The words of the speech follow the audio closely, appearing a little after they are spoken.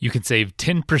You can save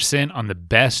 10% on the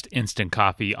best instant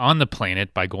coffee on the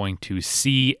planet by going to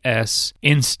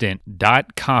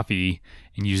csinstant.coffee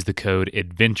and use the code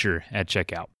ADVENTURE at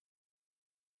checkout.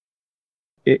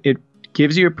 It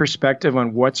gives you a perspective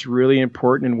on what's really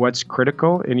important and what's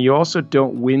critical, and you also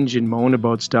don't whinge and moan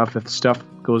about stuff if stuff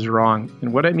goes wrong.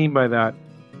 And what I mean by that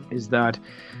is that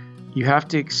you have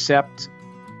to accept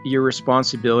your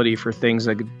responsibility for things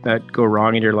that go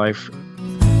wrong in your life.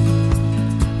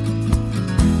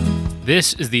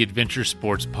 This is the Adventure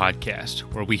Sports Podcast,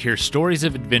 where we hear stories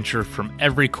of adventure from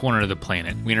every corner of the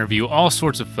planet. We interview all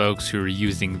sorts of folks who are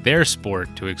using their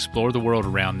sport to explore the world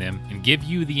around them and give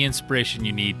you the inspiration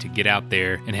you need to get out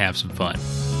there and have some fun.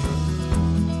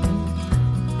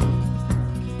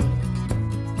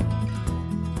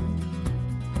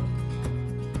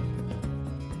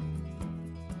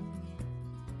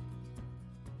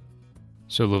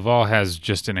 So Laval has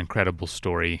just an incredible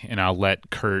story, and I'll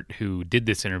let Kurt, who did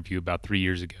this interview about 3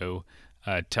 years ago,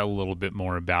 tell a little bit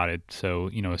more about it. So,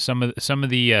 you know, some of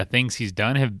the things he's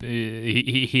done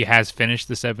he has finished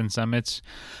the 7 summits.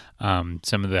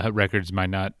 Some of the records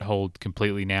might not hold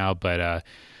completely now, but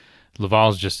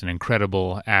Laval's just an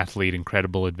incredible athlete,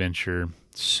 incredible adventure,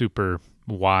 super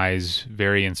wise,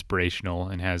 very inspirational,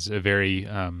 and has a very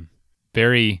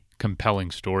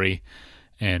compelling story.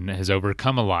 And has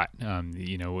overcome a lot.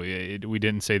 We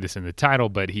didn't say this in the title,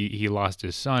 but he lost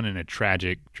his son in a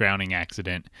tragic drowning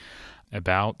accident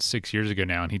about 6 years ago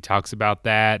now. And he talks about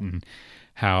that and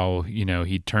how,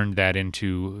 he turned that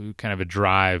into kind of a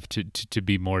drive to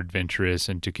be more adventurous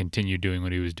and to continue doing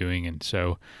what he was doing. And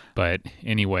so, but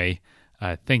anyway,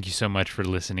 thank you so much for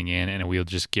listening in, and we'll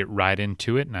just get right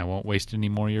into it, and I won't waste any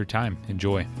more of your time.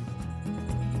 Enjoy.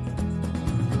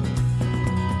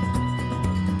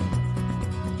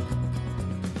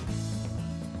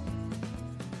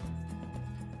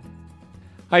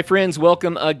 Hi, friends.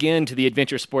 Welcome again to the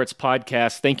Adventure Sports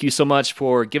Podcast. Thank you so much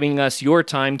for giving us your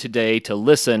time today to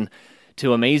listen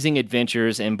to amazing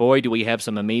adventures, and boy, do we have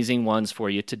some amazing ones for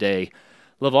you today.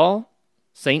 Laval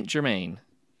St. Germain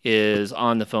is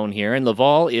on the phone here, and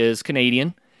Laval is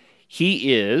Canadian.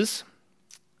 He is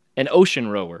an ocean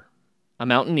rower, a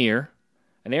mountaineer,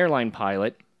 an airline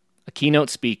pilot, a keynote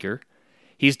speaker.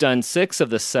 He's done 6 of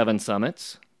the 7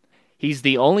 summits. He's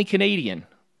the only Canadian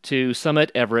to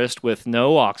summit Everest with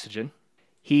no oxygen.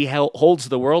 He holds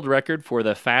the world record for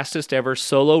the fastest ever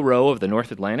solo row of the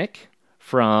North Atlantic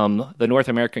from the North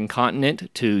American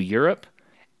continent to Europe.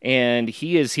 And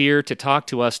he is here to talk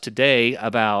to us today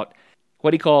about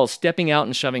what he calls stepping out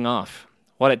and shoving off,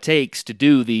 what it takes to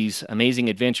do these amazing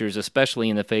adventures, especially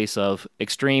in the face of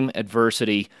extreme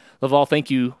adversity. Laval,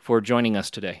 thank you for joining us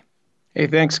today. Hey,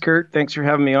 thanks, Kurt. Thanks for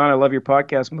having me on. I love your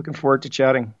podcast. I'm looking forward to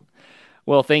chatting.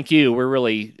 Well, thank you. We're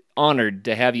really honored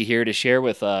to have you here to share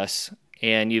with us.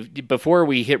 And before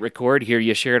we hit record here,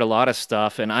 you shared a lot of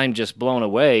stuff, and I'm just blown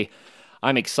away.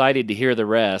 I'm excited to hear the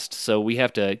rest. So we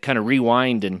have to kind of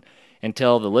rewind and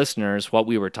tell the listeners what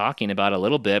we were talking about a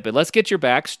little bit. But let's get your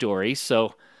backstory.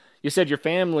 So you said your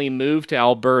family moved to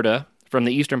Alberta from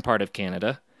the eastern part of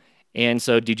Canada. And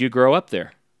so did you grow up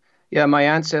there? Yeah, my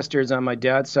ancestors on my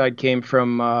dad's side came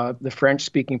from the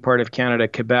French-speaking part of Canada,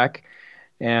 Quebec.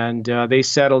 And they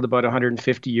settled about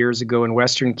 150 years ago in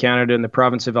Western Canada in the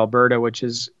province of Alberta, which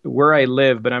is where I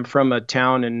live. But I'm from a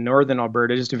town in northern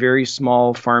Alberta, just a very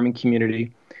small farming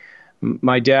community.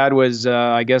 My dad was,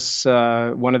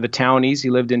 one of the townies.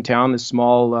 He lived in town, this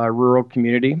small rural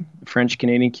community,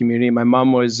 French-Canadian community. My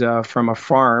mom was from a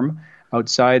farm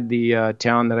outside the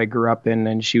town that I grew up in,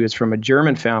 and she was from a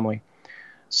German family.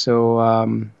 So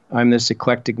I'm this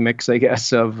eclectic mix, I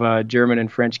guess, of German and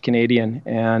French-Canadian,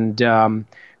 and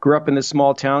grew up in this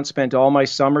small town, spent all my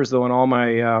summers, though, and all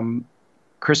my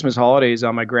Christmas holidays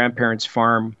on my grandparents'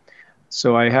 farm.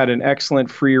 So I had an excellent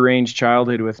free-range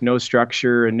childhood with no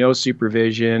structure and no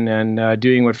supervision, and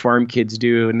doing what farm kids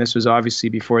do. And this was obviously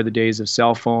before the days of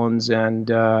cell phones and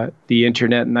the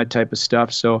internet and that type of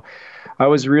stuff. So I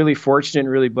was really fortunate and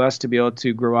really blessed to be able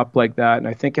to grow up like that. And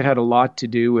I think it had a lot to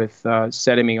do with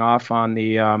setting me off on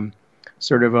the on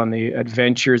the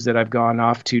adventures that I've gone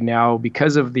off to now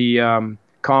because of the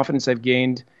confidence I've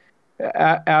gained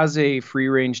as a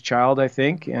free-range child, I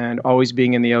think, and always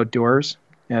being in the outdoors.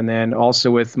 And then also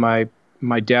with my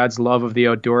dad's love of the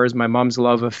outdoors, my mom's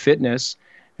love of fitness,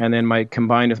 and then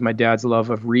combined with my dad's love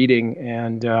of reading.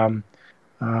 And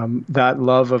that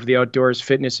love of the outdoors,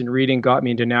 fitness, and reading got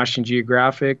me into National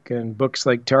Geographic and books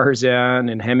like Tarzan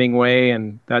and Hemingway,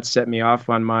 and that set me off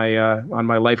on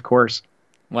my life course.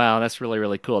 Wow, that's really,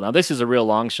 really cool. Now, this is a real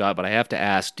long shot, but I have to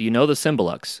ask, do you know the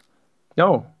Symbolux?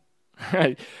 No.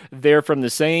 They're from the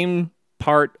same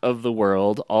part of the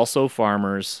world, also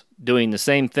farmers, doing the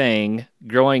same thing,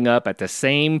 growing up at the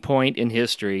same point in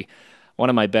history. One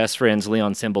of my best friends,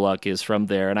 Leon Cymbaluk, is from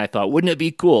there, and I thought, wouldn't it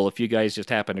be cool if you guys just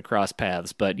happened to cross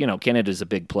paths? But, Canada's a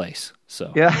big place,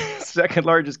 so. Yeah, second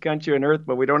largest country on earth,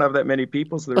 but we don't have that many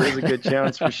people, so there is a good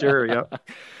chance for sure, yeah.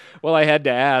 Well, I had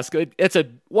to ask.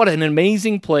 What an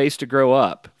amazing place to grow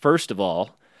up, first of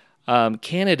all.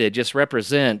 Canada just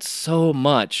represents so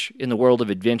much in the world of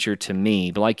adventure to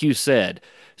me. But like you said,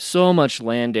 so much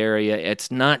land area. It's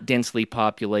not densely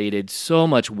populated, so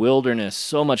much wilderness,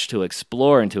 so much to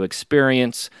explore and to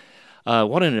experience.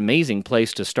 What an amazing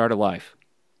place to start a life.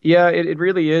 Yeah, it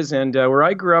really is. And where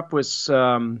I grew up was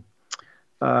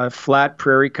flat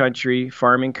prairie country,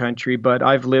 farming country, but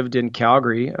I've lived in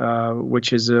Calgary,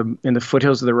 which is in the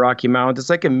foothills of the Rocky Mountains.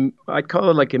 It's I'd call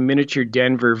it like a miniature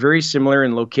Denver, very similar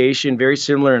in location, very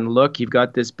similar in look. You've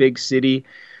got this big city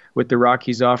with the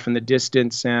Rockies off in the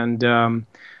distance. And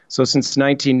so since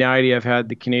 1990, I've had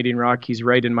the Canadian Rockies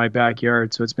right in my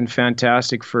backyard. So it's been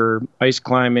fantastic for ice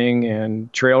climbing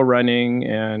and trail running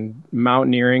and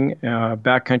mountaineering,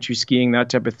 backcountry skiing, that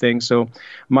type of thing. So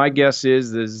my guess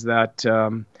is that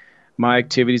my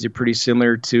activities are pretty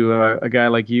similar to a guy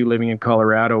like you living in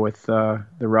Colorado with the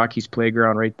Rockies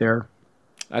playground right there.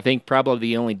 I think probably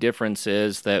the only difference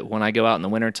is that when I go out in the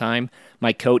wintertime,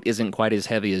 my coat isn't quite as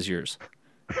heavy as yours.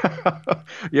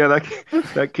 Yeah,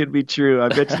 that could be true. I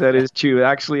bet you that is true.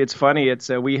 Actually, it's funny.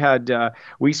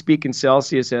 We speak in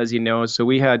Celsius, as you know, so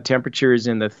we had temperatures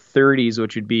in the 30s,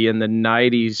 which would be in the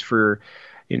 90s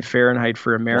in Fahrenheit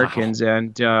for Americans.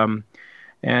 Wow.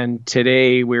 And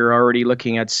today we're already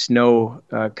looking at snow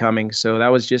coming. So that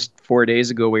was just 4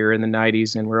 days ago. We were in the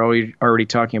 90s, and we're already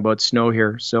talking about snow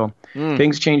here. So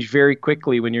things change very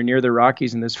quickly when you're near the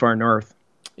Rockies and this far north.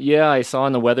 Yeah, I saw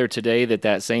in the weather today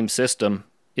that same system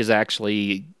is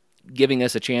actually giving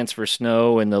us a chance for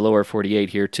snow in the lower 48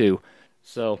 here too.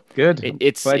 So good.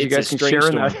 It's glad you guys a can strange share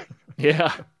storm. that.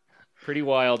 Yeah, pretty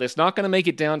wild. It's not going to make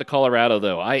it down to Colorado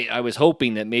though. I was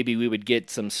hoping that maybe we would get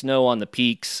some snow on the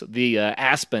peaks. The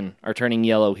aspen are turning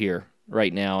yellow here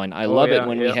right now, and I love it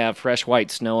when we have fresh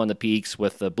white snow on the peaks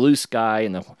with the blue sky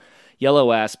and the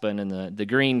yellow aspen and the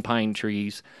green pine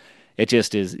trees. It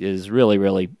just is really,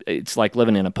 really, it's like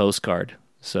living in a postcard.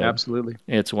 So absolutely,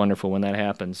 it's wonderful when that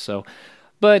happens. So,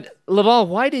 but Laval,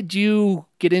 why did you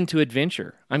get into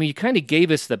adventure? I mean, you kind of gave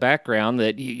us the background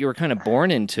that you were kind of born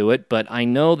into it, but I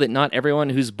know that not everyone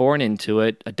who's born into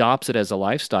it adopts it as a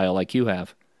lifestyle like you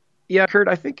have. Yeah, Kurt,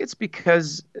 I think it's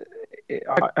because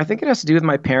I think it has to do with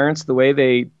my parents, the way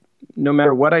they, no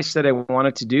matter what I said I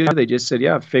wanted to do, they just said,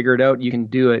 yeah, figure it out, you can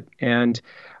do it. And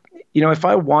if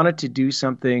I wanted to do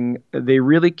something, they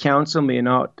really counsel me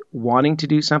not wanting to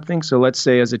do something. So let's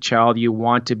say as a child, you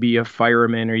want to be a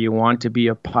fireman or you want to be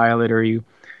a pilot or you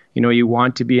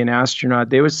want to be an astronaut.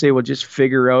 They would say, well, just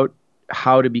figure out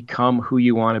how to become who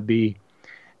you want to be.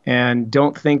 And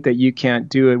don't think that you can't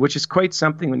do it, which is quite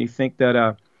something when you think that,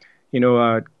 a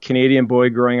Canadian boy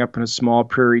growing up in a small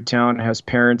prairie town has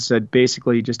parents that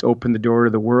basically just open the door to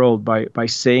the world by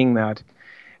saying that.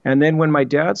 And then when my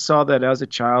dad saw that as a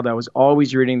child, I was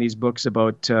always reading these books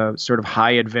about sort of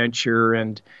high adventure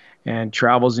and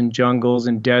travels in jungles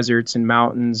and deserts and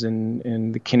mountains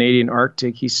and the Canadian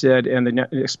Arctic, he said, and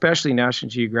especially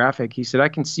National Geographic, he said, I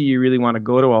can see you really want to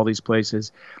go to all these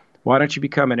places. Why don't you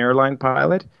become an airline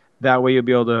pilot? That way you'll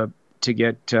be able to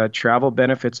get travel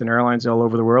benefits and airlines all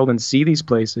over the world and see these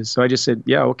places. So I just said,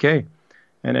 yeah, okay.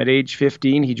 And at age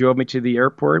 15, he drove me to the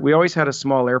airport. We always had a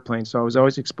small airplane, so I was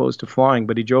always exposed to flying.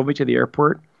 But he drove me to the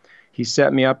airport. He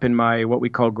set me up in my what we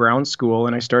call ground school,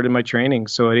 and I started my training.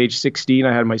 So at age 16,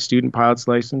 I had my student pilot's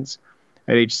license.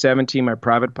 At age 17, my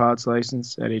private pilot's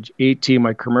license. At age 18,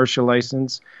 my commercial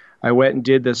license. I went and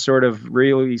did the sort of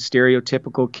really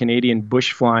stereotypical Canadian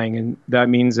bush flying, and that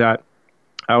means that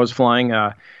I was flying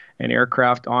an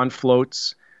aircraft on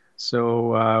floats.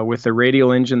 So with the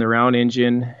radial engine, the round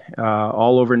engine,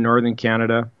 all over northern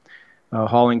Canada,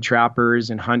 hauling trappers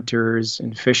and hunters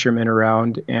and fishermen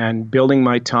around and building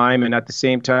my time, and at the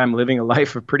same time living a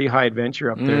life of pretty high adventure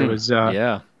up there.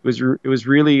 It was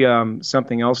really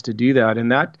something else to do that,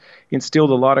 and that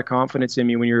instilled a lot of confidence in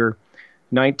me when you're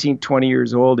 19, 20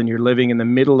 years old and you're living in the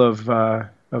middle of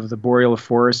the boreal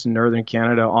forest in northern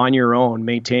Canada on your own,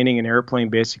 maintaining an airplane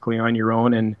basically on your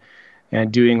own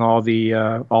and doing all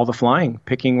the flying,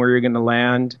 picking where you're going to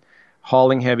land,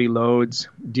 hauling heavy loads,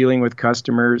 dealing with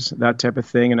customers, that type of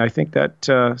thing. And I think that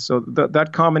that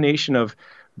combination of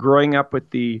growing up with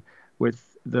the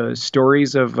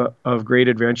stories of great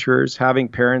adventurers, having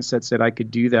parents that said I could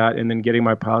do that, and then getting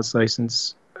my pilot's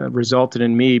license resulted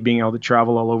in me being able to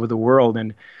travel all over the world.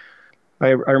 And I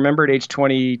remember at age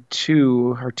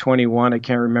 22 or 21, I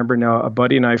can't remember now, a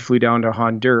buddy and I flew down to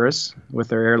Honduras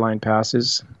with our airline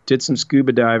passes, did some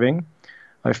scuba diving.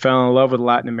 I fell in love with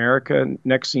Latin America.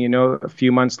 Next thing you know, a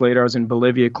few months later, I was in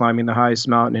Bolivia climbing the highest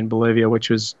mountain in Bolivia,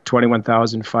 which was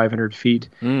 21,500 feet.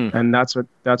 And that's what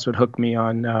hooked me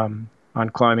on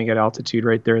climbing at altitude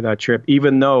right there, that trip,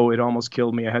 even though it almost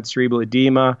killed me. I had cerebral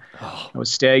edema. I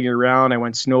was staggering around. I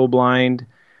went snowblind.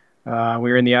 We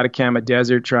were in the Atacama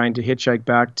Desert trying to hitchhike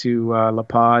back to La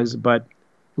Paz. But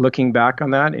looking back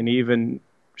on that, and even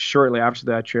shortly after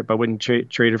that trip, I wouldn't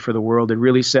trade it for the world. It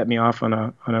really set me off on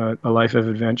a life of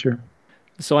adventure.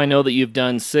 So I know that you've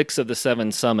done 6 of the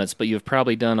 7 summits, but you've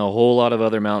probably done a whole lot of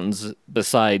other mountains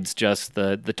besides just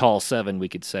the tall 7, we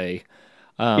could say.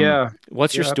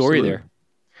 What's your story absolutely. there?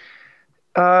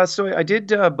 So I did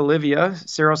Bolivia,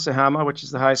 Cerro Sajama, which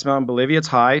is the highest mountain in Bolivia. It's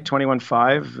high,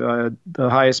 21.5. The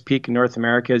highest peak in North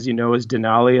America, as you know, is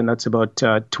Denali, and that's about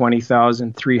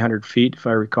 20,300 feet, if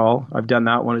I recall. I've done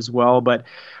that one as well. But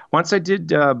once I did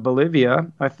Bolivia,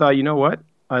 I thought, you know what?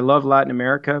 I love Latin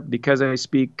America. Because I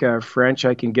speak French,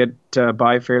 I can get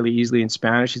by fairly easily in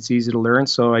Spanish. It's easy to learn.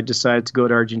 So I decided to go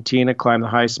to Argentina, climb the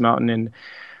highest mountain in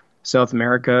South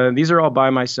America. These are all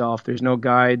by myself. There's no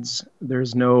guides.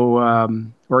 There's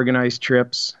no organized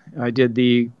trips. I did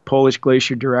the Polish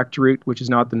Glacier direct route, which is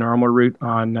not the normal route,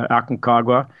 on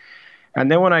Aconcagua.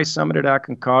 And then when I summited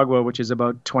Aconcagua, which is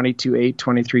about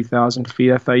 23,000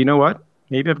 feet, I thought, you know what?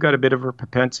 Maybe I've got a bit of a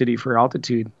propensity for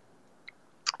altitude.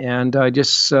 And I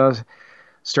just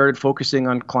started focusing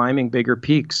on climbing bigger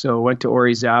peaks. So I went to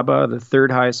Orizaba, the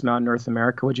 3rd highest mountain in North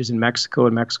America, which is in Mexico,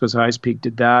 and Mexico's highest peak,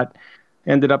 did that.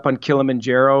 Ended up on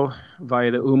Kilimanjaro via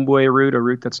the Umbwe route, a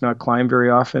route that's not climbed very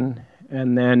often,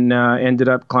 and then ended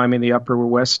up climbing the upper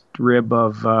west rib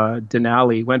of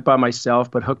Denali. Went by myself,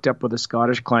 but hooked up with a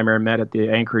Scottish climber I met at the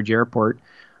Anchorage airport.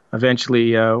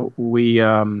 Eventually,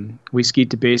 we skied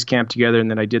to base camp together,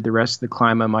 and then I did the rest of the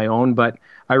climb on my own. But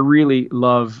I really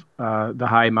love the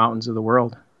high mountains of the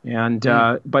world. And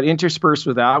but interspersed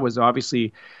with that was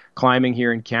obviously climbing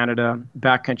here in Canada,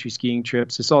 backcountry skiing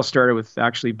trips. This all started with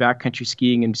actually backcountry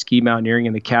skiing and ski mountaineering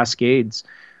in the Cascades.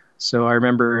 So I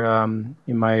remember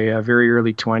in my very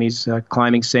early 20s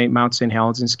climbing Mount St.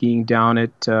 Helens and skiing down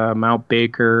at Mount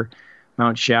Baker,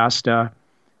 Mount Shasta,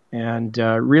 and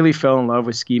really fell in love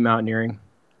with ski mountaineering.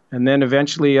 And then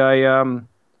eventually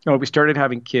we started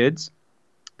having kids.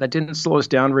 That didn't slow us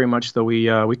down very much, though.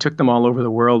 We took them all over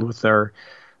the world with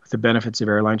the benefits of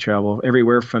airline travel,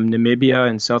 everywhere from Namibia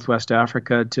and Southwest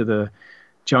Africa to the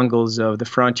jungles of the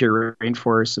frontier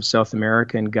rainforests of South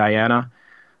America and Guyana,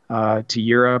 to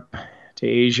Europe, to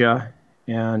Asia,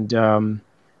 and then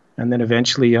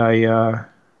eventually I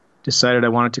decided I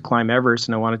wanted to climb Everest,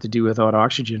 and I wanted to do without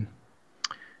oxygen.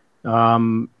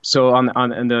 So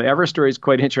and the Everest story is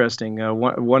quite interesting.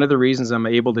 One of the reasons I'm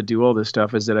able to do all this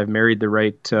stuff is that I've married the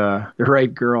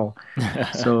right girl.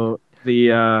 So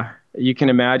you can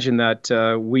imagine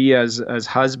that we as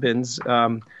husbands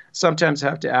sometimes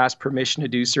have to ask permission to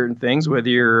do certain things, whether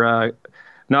you're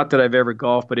not that I've ever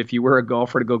golfed, but if you were a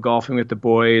golfer, to go golfing with the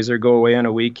boys or go away on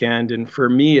a weekend. And for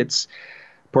me, it's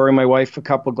pouring my wife a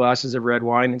couple glasses of red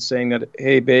wine and saying that,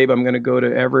 hey, babe, I'm going to go to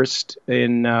Everest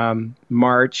in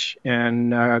March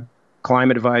and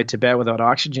climb it via Tibet without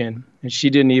oxygen. And she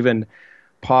didn't even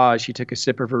pause. She took a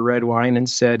sip of her red wine and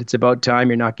said, it's about time,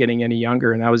 you're not getting any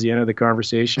younger. And that was the end of the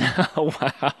conversation.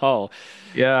 Wow.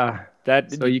 Yeah.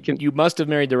 So you must have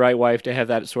married the right wife to have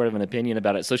that sort of an opinion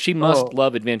about it. So she must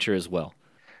love adventure as well.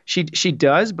 She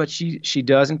does, but she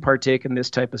doesn't partake in this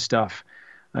type of stuff.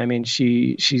 I mean,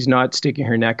 she's not sticking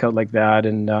her neck out like that,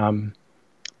 and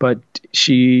but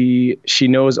she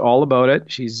knows all about it.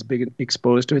 She's been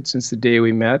exposed to it since the day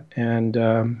we met,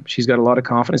 and she's got a lot of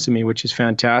confidence in me, which is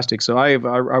fantastic. So I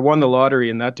won the lottery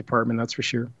in that department, that's for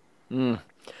sure.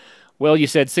 Well, you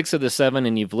said 6 of the 7,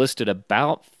 and you've listed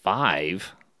about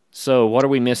 5. So what are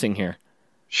we missing here?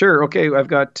 Sure. Okay, I've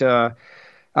got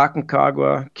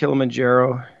Aconcagua,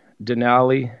 Kilimanjaro,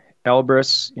 Denali,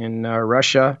 Elbrus in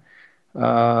Russia,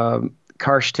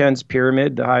 Karsten's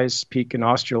Pyramid, the highest peak in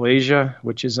Australasia,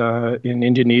 which is in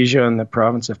Indonesia in the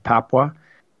province of Papua,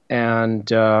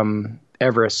 and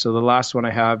Everest. So the last one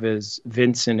I have is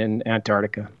Vinson in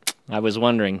Antarctica. I was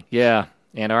wondering. Yeah,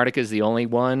 Antarctica is the only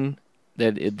one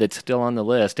that's still on the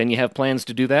list. And you have plans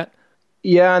to do that?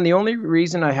 Yeah, and the only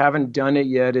reason I haven't done it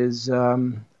yet is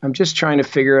I'm just trying to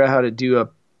figure out how to do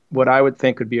what I would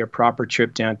think would be a proper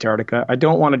trip to Antarctica. I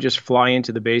don't want to just fly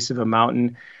into the base of a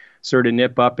mountain, sort of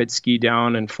nip up it, ski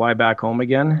down, and fly back home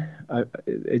again.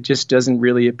 It just doesn't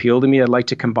really appeal to me. I'd like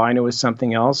to combine it with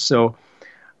something else. So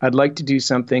I'd like to do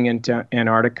something in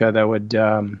Antarctica that would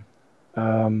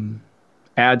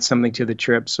add something to the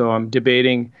trip. So I'm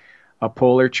debating a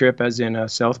polar trip, as in a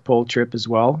South Pole trip as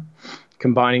well,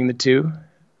 combining the two,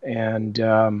 and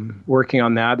working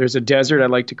on that. There's a desert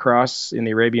I'd like to cross in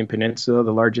the Arabian Peninsula,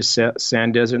 the largest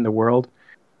sand desert in the world,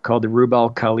 called the Rub al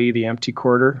Khali, the Empty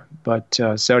Quarter. But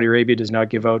Saudi Arabia does not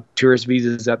give out tourist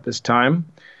visas at this time.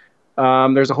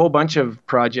 There's a whole bunch of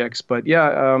projects, but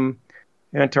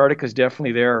Antarctica is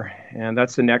definitely there, and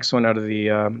that's the next one out of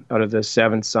the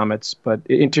 7 summits. But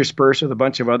interspersed with a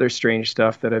bunch of other strange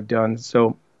stuff that I've done.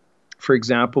 So, for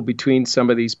example, between some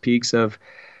of these peaks,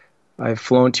 I've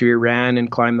flown to Iran and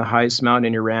climbed the highest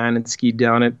mountain in Iran and skied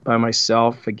down it by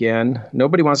myself again.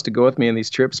 Nobody wants to go with me on these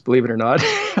trips, believe it or not.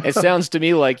 It sounds to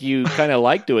me like you kind of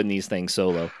like doing these things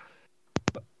solo.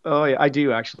 Oh, yeah, I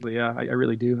do actually. Yeah, I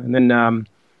really do. And then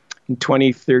in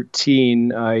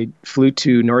 2013, I flew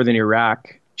to northern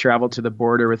Iraq, traveled to the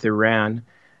border with Iran,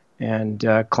 and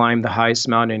climbed the highest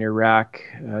mountain in Iraq,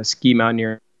 ski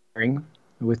mountaineering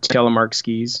with telemark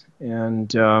skis.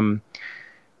 And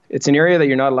it's an area that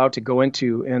you're not allowed to go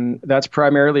into, and that's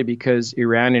primarily because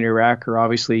Iran and Iraq are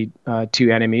obviously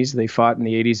two enemies. They fought in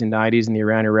the 80s and 90s in the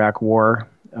Iran-Iraq war.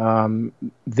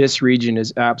 This region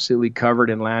is absolutely covered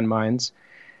in landmines.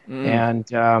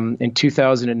 And in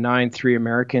 2009, 3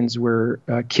 Americans were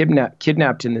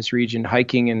kidnapped in this region,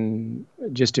 hiking in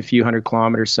just a few hundred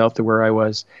kilometers south of where I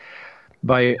was,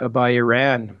 by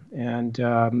Iran. And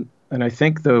I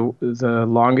think the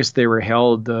longest they were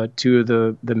held, 2 of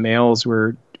the males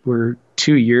were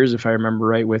 2 years, if I remember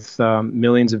right, with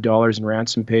millions of dollars in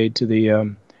ransom paid to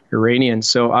the Iranians.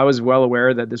 So I was well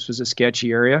aware that this was a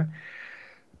sketchy area,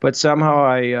 but somehow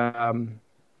I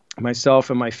myself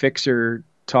and my fixer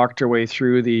talked our way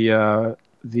through the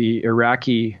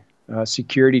Iraqi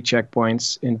security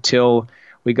checkpoints until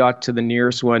we got to the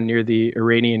nearest one near the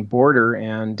Iranian border.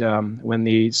 And when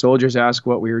the soldiers asked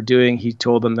what we were doing,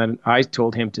 I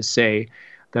told him to say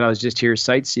that I was just here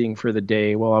sightseeing for the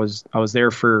day. Well, I was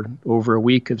there for over a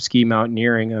week of ski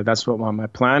mountaineering. That's what my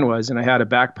plan was. And I had a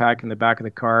backpack in the back of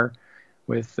the car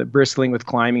with bristling with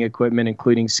climbing equipment,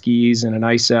 including skis and an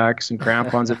ice axe and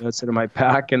crampons outside of my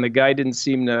pack. And the guy didn't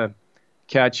seem to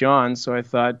catch on, so I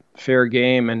thought fair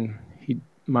game. And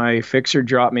my fixer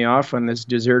dropped me off on this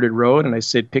deserted road, and I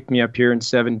said, pick me up here in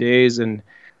 7 days. And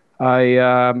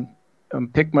I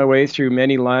picked my way through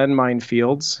many landmine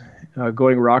fields,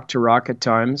 going rock to rock at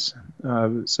times,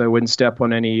 so I wouldn't step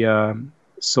on any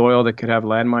soil that could have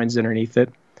landmines underneath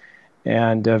it,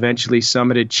 and eventually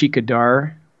summited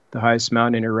Chikadar, the highest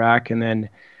mountain in Iraq, and then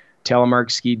telemark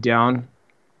skied down.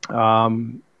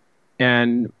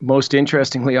 And most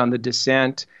interestingly, on the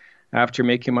descent, after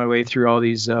making my way through all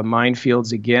these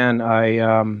minefields again,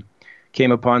 I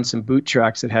came upon some boot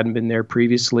tracks that hadn't been there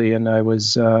previously, and I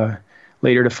was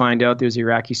later to find out there's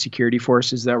Iraqi security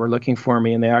forces that were looking for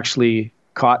me, and they actually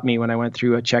caught me when I went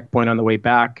through a checkpoint on the way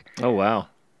back. Oh, wow.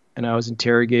 And I was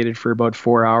interrogated for about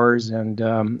 4 hours,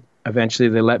 and eventually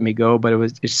they let me go, but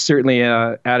it certainly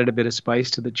added a bit of spice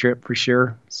to the trip for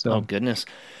sure. So. Oh, goodness.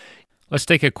 Let's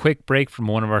take a quick break from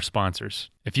one of our sponsors.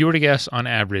 If you were to guess on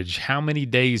average how many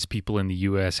days people in the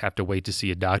U.S. have to wait to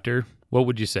see a doctor, what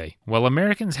would you say? Well,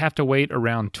 Americans have to wait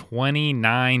around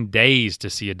 29 days to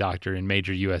see a doctor in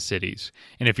major U.S. cities.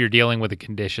 And if you're dealing with a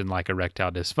condition like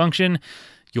erectile dysfunction,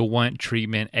 you'll want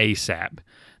treatment ASAP.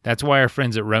 That's why our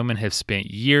friends at Roman have spent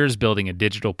years building a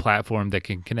digital platform that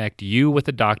can connect you with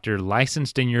a doctor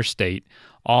licensed in your state,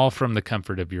 all from the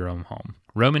comfort of your own home.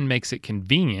 Roman makes it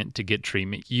convenient to get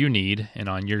treatment you need and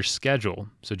on your schedule.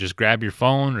 So just grab your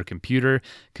phone or computer,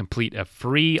 complete a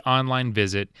free online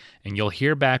visit, and you'll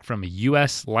hear back from a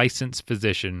U.S. licensed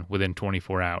physician within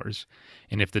 24 hours.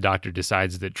 And if the doctor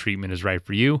decides that treatment is right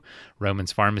for you,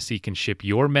 Roman's Pharmacy can ship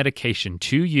your medication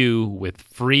to you with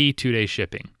free 2-day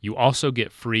shipping. You also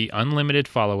get free unlimited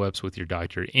follow-ups with your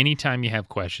doctor anytime you have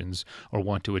questions or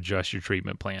want to adjust your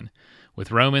treatment plan. With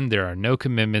Roman, there are no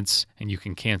commitments, and you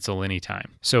can cancel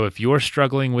anytime. So if you're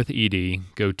struggling with ED,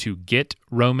 go to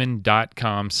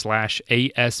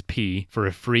getroman.com/ASP for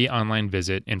a free online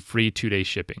visit and free 2-day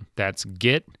shipping. That's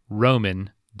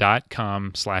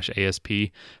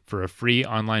getroman.com/ASP for a free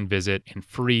online visit and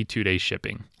free 2-day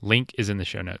shipping. Link is in the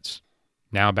show notes.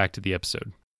 Now back to the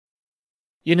episode.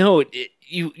 You know,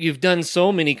 you've done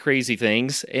so many crazy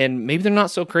things, and maybe they're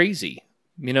not so crazy.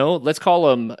 You know, let's call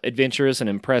them adventurous and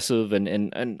impressive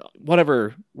and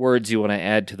whatever words you want to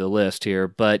add to the list here.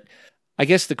 But I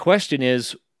guess the question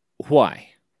is, why?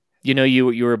 You know,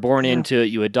 you were born into it,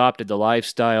 you adopted the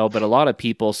lifestyle, but a lot of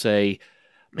people say,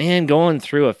 man, going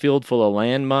through a field full of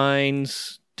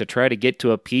landmines to try to get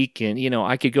to a peak, and, you know,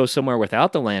 I could go somewhere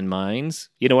without the landmines.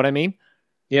 You know what I mean?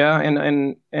 Yeah,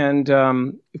 and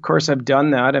of course I've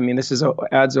done that. I mean,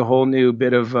 adds a whole new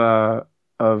bit of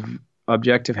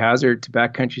objective hazard to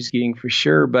backcountry skiing for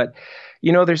sure. But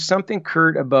there's something,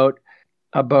 Kurt, about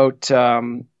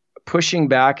pushing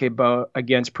back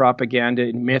against propaganda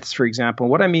and myths, for example.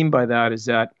 What I mean by that is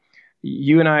that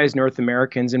you and I, as North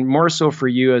Americans, and more so for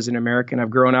you as an American, have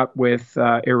grown up with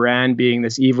Iran being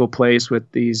this evil place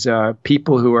with these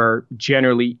people who are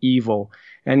generally evil,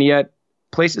 and yet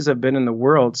places I've been in the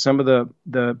world, some of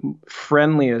the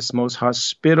friendliest, most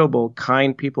hospitable,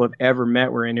 kind people I've ever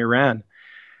met were in Iran.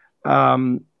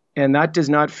 And that does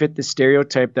not fit the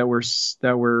stereotype that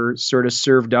we're sort of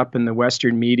served up in the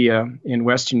Western media in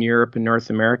Western Europe and North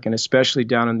America, and especially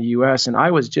down in the U.S. And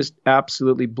I was just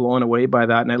absolutely blown away by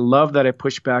that. And I love that I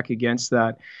pushed back against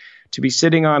that. To be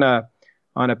sitting on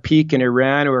a peak in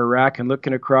Iran or Iraq and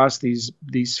looking across these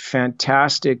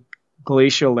fantastic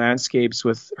glacial landscapes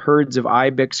with herds of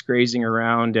ibex grazing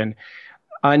around and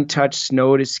untouched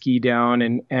snow to ski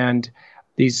down, and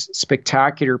these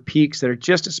spectacular peaks that are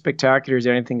just as spectacular as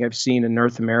anything I've seen in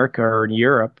North America or in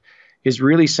Europe, is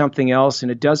really something else.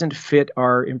 And it doesn't fit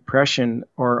our impression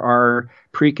or our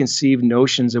preconceived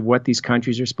notions of what these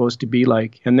countries are supposed to be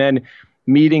like. And then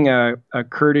meeting a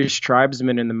Kurdish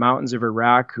tribesman in the mountains of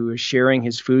Iraq who is sharing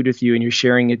his food with you, and you're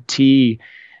sharing a tea,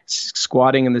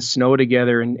 squatting in the snow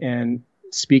together and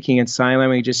speaking in sign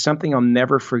language, just something I'll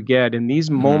never forget. And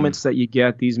these moments that you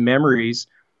get, these memories,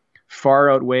 far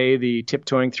outweigh the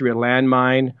tiptoeing through a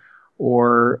landmine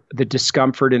or the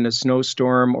discomfort in a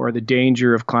snowstorm or the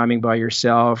danger of climbing by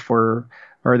yourself or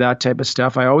that type of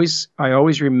stuff. I always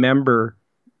remember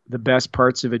the best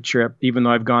parts of a trip, even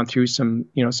though I've gone through some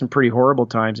pretty horrible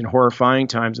times and horrifying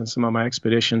times on some of my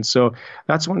expeditions. So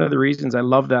that's one of the reasons I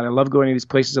love that. I love going to these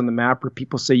places on the map where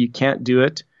people say you can't do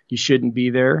it, you shouldn't be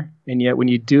there. And yet when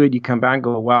you do it, you come back and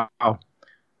go, wow,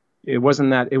 it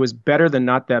was better than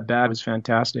not that bad. It was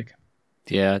fantastic.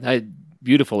 Yeah,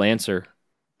 beautiful answer.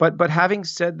 But having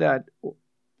said that,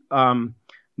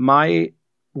 my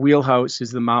wheelhouse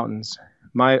is the mountains.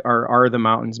 Are the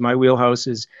mountains. My wheelhouse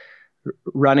is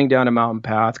running down a mountain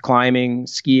path, climbing,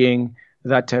 skiing,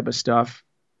 that type of stuff.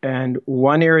 And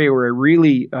one area where I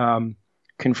really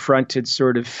confronted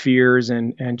sort of fears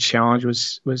and challenge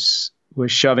was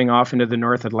shoving off into the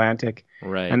North Atlantic.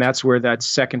 Right. And that's where that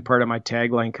second part of my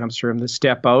tagline comes from. The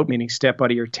step out, meaning step out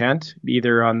of your tent,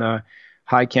 either on the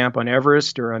high camp on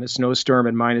Everest or on a snowstorm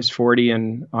at -40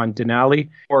 and on Denali,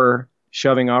 or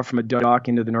shoving off from a dock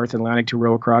into the North Atlantic to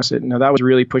row across it. Now that was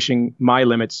really pushing my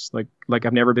limits, like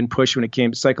I've never been pushed when it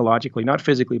came psychologically, not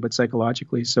physically, but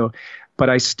psychologically. So, but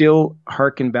I still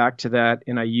hearken back to that,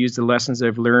 and I use the lessons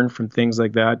I've learned from things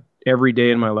like that every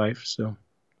day in my life. So,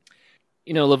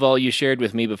 Laval, you shared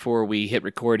with me before we hit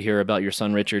record here about your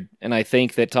son, Richard, and I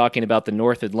think that talking about the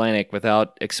North Atlantic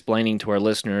without explaining to our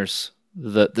listeners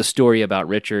the story about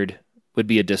Richard would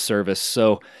be a disservice.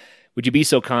 So would you be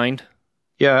so kind?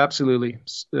 Yeah, absolutely.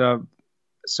 So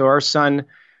our son,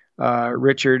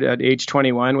 Richard, at age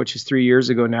 21, which is 3 years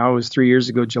ago now, it was 3 years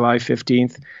ago, July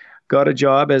 15th, got a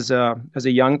job as a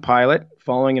young pilot,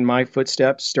 following in my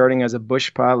footsteps, starting as a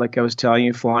bush pilot, like I was telling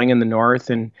you, flying in the north.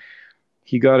 And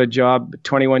he got a job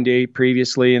 21 days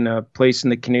previously in a place in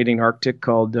the Canadian Arctic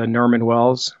called Norman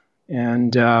Wells.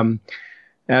 And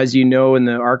as you know, in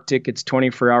the Arctic, it's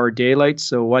 24-hour daylight.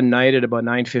 So one night at about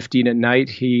 9:15 at night,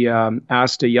 he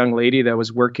asked a young lady that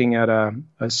was working at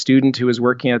a student who was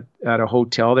working at a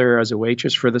hotel there as a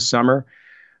waitress for the summer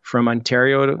from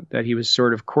Ontario that he was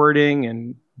sort of courting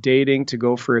and dating to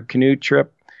go for a canoe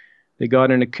trip. They got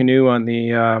in a canoe on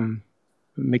the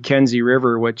Mackenzie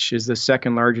River, which is the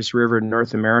second largest river in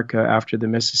North America after the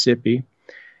Mississippi.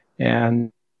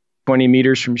 And 20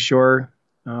 meters from shore,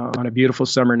 on a beautiful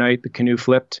summer night, the canoe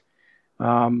flipped.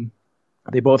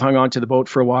 They both hung on to the boat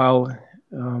for a while.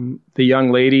 The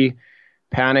young lady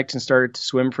panicked and started to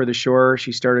swim for the shore.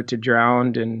 She started to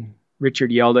drown, and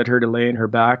Richard yelled at her to lay on her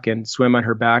back and swim on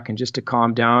her back and just to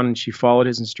calm down, and she followed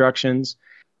his instructions.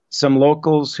 Some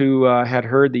locals who had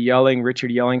heard the yelling,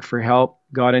 Richard yelling for help,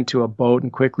 got into a boat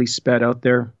and quickly sped out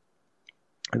there.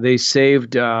 They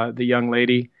saved the young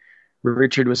lady.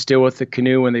 Richard was still with the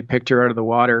canoe when they picked her out of the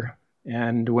water.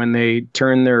 And when they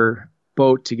turned their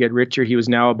boat to get Richard, he was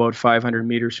now about 500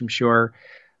 meters from shore.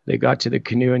 They got to the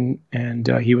canoe and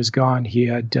he was gone. He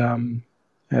had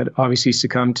obviously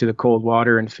succumbed to the cold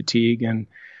water and fatigue,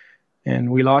 and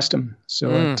we lost him.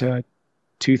 So at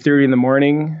 2:30 in the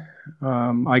morning,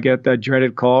 I get that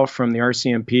dreaded call from the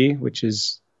RCMP, which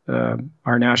is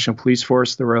our national police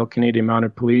force, the Royal Canadian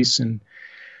Mounted Police, and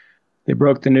they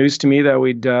broke the news to me that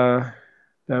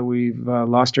we've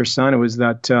lost our son. It was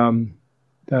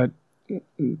that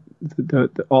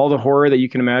all the horror that you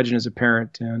can imagine as a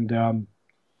parent, and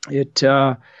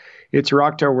it's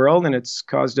rocked our world, and it's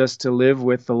caused us to live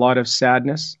with a lot of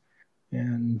sadness.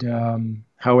 And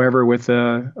however, with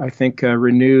I think a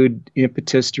renewed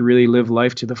impetus to really live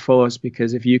life to the fullest,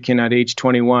 because if you can at age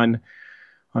 21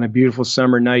 on a beautiful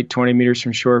summer night, 20 meters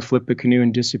from shore, flip a canoe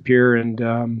and disappear,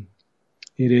 and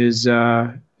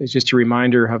it's just a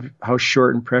reminder of how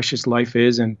short and precious life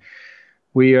is. And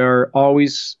we are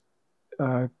always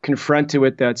confronted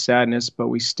with that sadness, but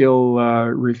we still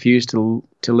refuse to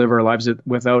live our lives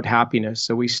without happiness.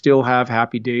 So we still have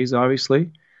happy days, obviously,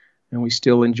 and we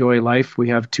still enjoy life. We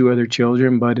have 2 other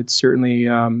children, but it certainly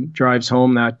drives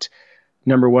home that,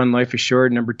 number one, life is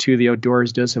short. Number 2, the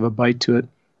outdoors does have a bite to it.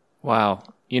 Wow.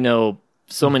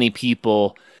 So many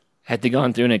people, had they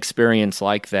gone through an experience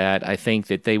like that, I think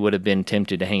that they would have been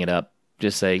tempted to hang it up.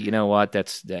 Just say, you know what,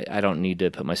 I don't need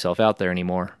to put myself out there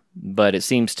anymore. But it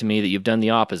seems to me that you've done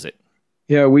the opposite.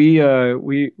 Yeah,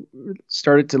 we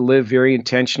started to live very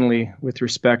intentionally with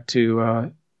respect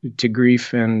to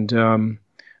grief, and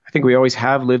I think we always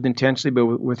have lived intentionally,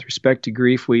 but with respect to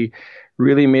grief, we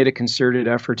really made a concerted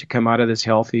effort to come out of this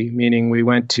healthy, meaning we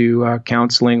went to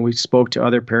counseling, we spoke to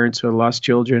other parents who had lost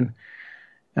children,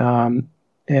 and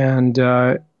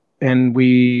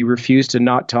we refused to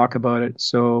not talk about it.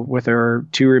 So with our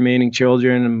 2 remaining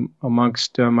children,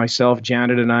 amongst myself,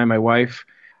 Janet, and I, my wife,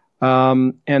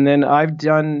 and then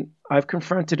I've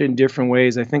confronted in different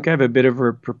ways. I think I have a bit of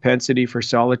a propensity for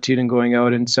solitude and going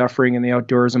out and suffering in the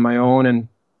outdoors on my own. And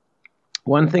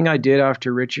one thing I did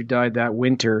after Richard died that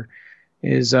winter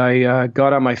is I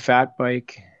got on my fat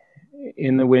bike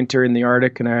in the winter in the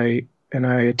Arctic, and I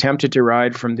attempted to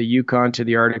ride from the Yukon to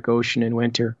the Arctic Ocean in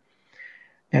winter.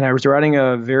 And I was riding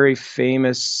a very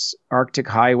famous Arctic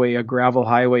highway, a gravel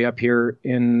highway up here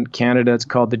in Canada. It's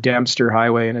called the Dempster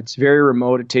Highway, and it's very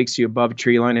remote. It takes you above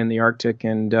tree line in the Arctic,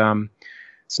 and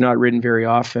it's not ridden very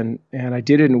often. And I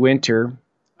did it in winter,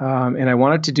 and I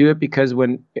wanted to do it because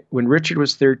when Richard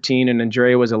was 13 and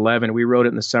Andrea was 11, we rode it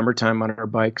in the summertime on our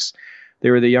bikes. They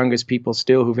were the youngest people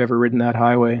still who've ever ridden that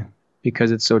highway,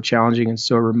 because it's so challenging and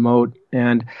so remote.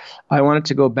 And I wanted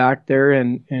to go back there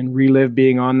and relive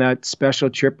being on that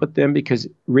special trip with them, because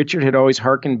Richard had always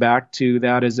hearkened back to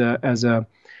that as a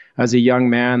young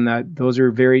man, that those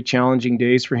are very challenging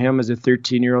days for him as a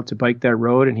 13-year-old to bike that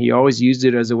road. And he always used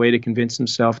it as a way to convince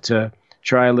himself to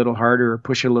try a little harder or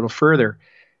push it a little further.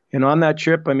 And on that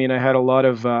trip, I had a lot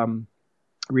of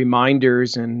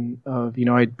reminders, and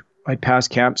I'd pass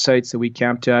campsites that we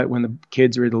camped at when the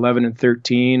kids were 11 and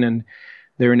 13, and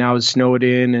they were now snowed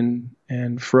in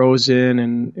and frozen,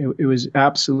 and it was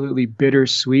absolutely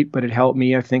bittersweet, but it helped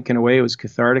me, I think, in a way. It was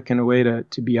cathartic in a way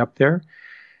to be up there.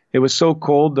 It was so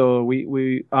cold, though.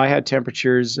 I had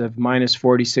temperatures of minus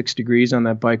 46 degrees on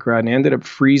that bike ride, and I ended up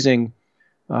freezing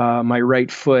my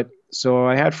right foot. So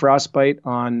I had frostbite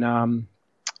on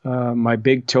my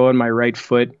big toe and my right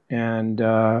foot, and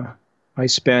I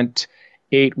spent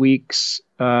 8 weeks,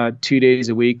 2 days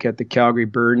a week at the Calgary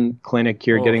Burn Clinic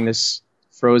here, getting this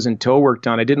frozen toe worked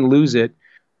on. I didn't lose it,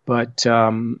 but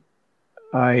I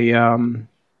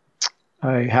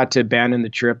had to abandon the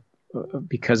trip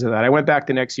because of that. I went back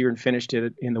the next year and finished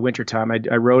it in the wintertime.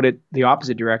 I rode it the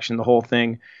opposite direction, the whole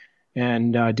thing,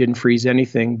 and didn't freeze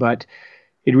anything, but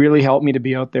it really helped me to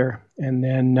be out there. And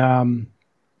then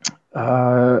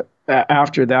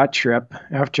after that trip,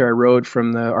 after I rode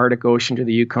from the Arctic Ocean to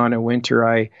the Yukon in winter,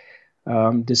 I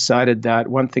decided that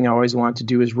one thing I always wanted to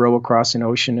do is row across an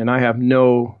ocean, and I have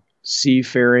no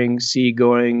seagoing,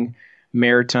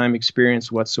 maritime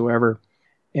experience whatsoever.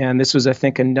 And this was, I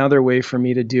think, another way for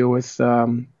me to deal with,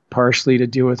 partially to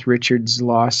deal with Richard's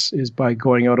loss, is by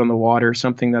going out on the water,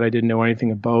 something that I didn't know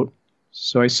anything about.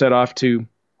 So I set off to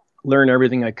learn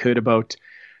everything I could about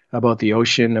the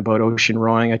ocean, about ocean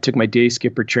rowing. I took my day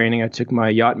skipper training. I took my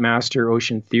yacht master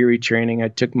ocean theory training. I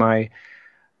took my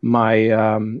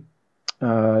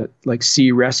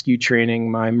sea rescue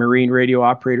training, my marine radio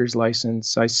operator's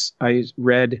license. I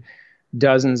read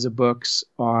dozens of books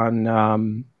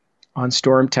on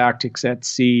storm tactics at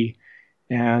sea,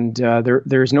 and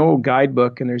there's no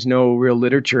guidebook and there's no real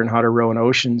literature on how to row an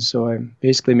ocean. So I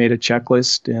basically made a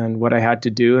checklist and what I had to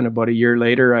do. And about a year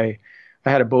later, I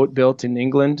had a boat built in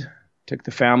England, took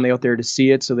the family out there to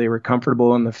see it, so they were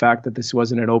comfortable in the fact that this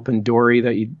wasn't an open dory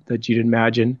that you'd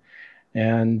imagine.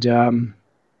 And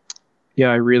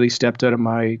I really stepped out of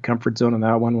my comfort zone on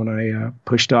that one when I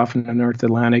pushed off in the North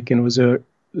Atlantic, and it was a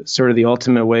sort of the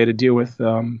ultimate way to deal with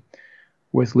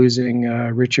losing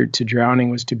Richard to drowning,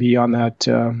 was to be on that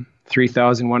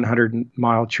 3,100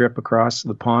 mile trip across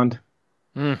the pond.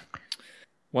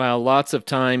 Wow, lots of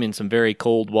time in some very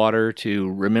cold water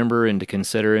to remember and to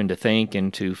consider and to think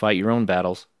and to fight your own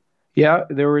battles. Yeah,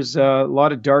 there was a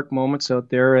lot of dark moments out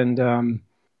there, and a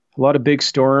lot of big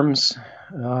storms.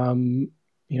 A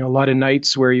lot of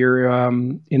nights where you're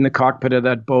in the cockpit of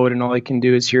that boat, and all you can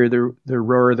do is hear the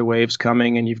roar of the waves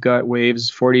coming, and you've got waves,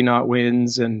 40-knot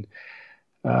winds, and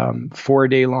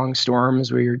 4-day long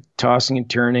storms where you're tossing and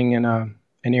turning in an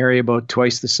area about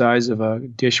twice the size of a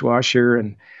dishwasher,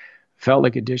 and felt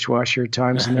like a dishwasher at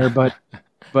times in there.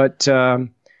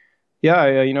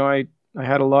 I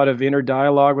had a lot of inner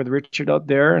dialogue with Richard out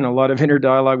there, and a lot of inner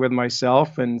dialogue with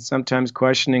myself, and sometimes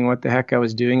questioning what the heck I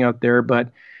was doing out there. But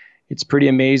it's pretty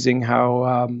amazing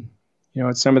how,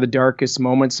 at some of the darkest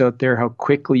moments out there, how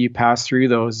quickly you pass through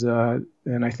those. And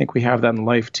I think we have that in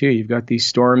life too. You've got these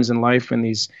storms in life and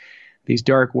these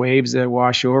dark waves that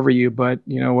wash over you, but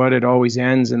you know what? It always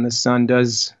ends, and the sun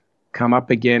does come up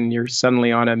again. You're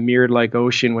suddenly on a mirrored-like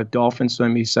ocean with dolphins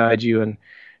swimming beside you, and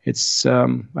it's I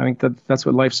think that's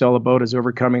what life's all about, is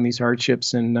overcoming these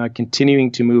hardships and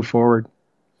continuing to move forward.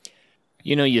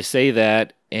 You say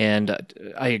that, and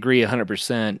I agree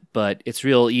 100%, but it's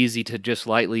real easy to just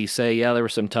lightly say, yeah, there were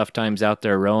some tough times out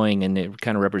there rowing, and it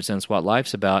kind of represents what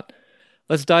life's about.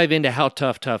 Let's dive into how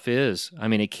tough is. I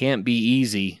mean, it can't be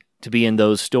easy to be in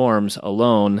those storms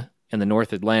alone in the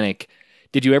North Atlantic.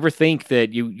 Did you ever think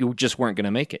that you just weren't going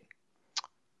to make it?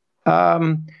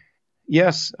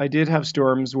 Yes, I did have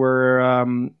storms where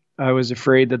I was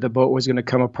afraid that the boat was going to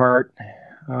come apart.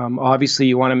 Obviously,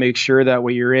 you want to make sure that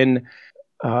when you're in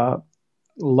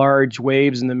large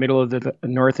waves in the middle of the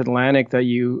North Atlantic, that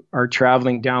you are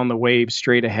traveling down the wave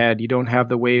straight ahead. You don't have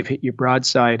the wave hit you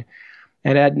broadside.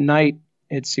 And at night,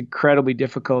 it's incredibly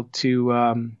difficult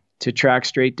to track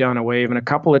straight down a wave. And a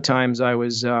couple of times I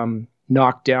was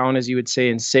knocked down, as you would say,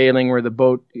 in sailing, where the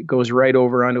boat goes right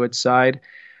over onto its side,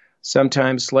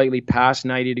 sometimes slightly past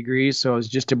 90 degrees. So I was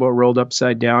just about rolled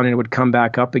upside down, and it would come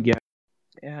back up again.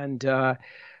 And I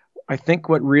think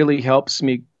what really helps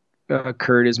me,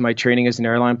 Kurt, is my training as an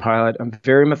airline pilot. I'm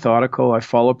very methodical. I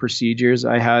follow procedures.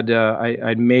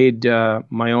 I'd made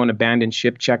my own abandoned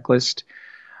ship checklist.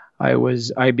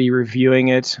 I'd be reviewing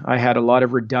it. I had a lot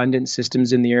of redundant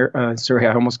systems in the air. I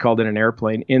almost called it an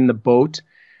airplane, in the boat,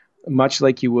 much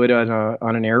like you would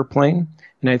on an airplane.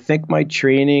 And I think my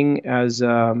training as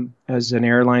an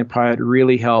airline pilot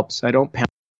really helps. I don't panic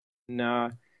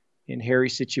in hairy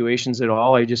situations at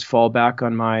all. I just fall back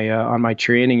on my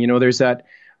training. There's that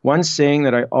one saying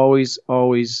that I always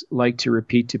like to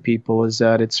repeat to people, is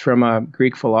that it's from a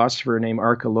Greek philosopher named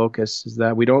Archilochus, is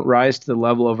that we don't rise to the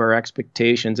level of our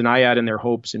expectations, and I add in their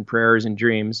hopes and prayers and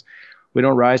dreams. We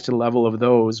don't rise to the level of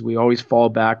those. We always fall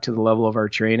back to the level of our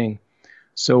training.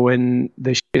 So when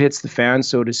the shit hits the fan,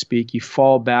 so to speak, you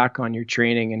fall back on your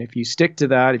training. And if you stick to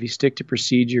that, if you stick to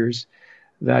procedures,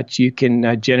 that you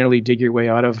can generally dig your way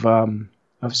out of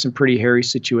some pretty hairy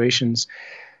situations.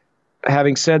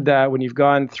 Having said that, when you've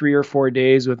gone 3 or 4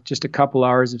 days with just a couple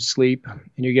hours of sleep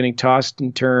and you're getting tossed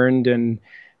and turned and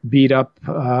beat up,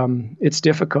 it's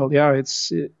difficult. Yeah,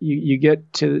 you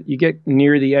get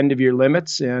near the end of your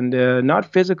limits, and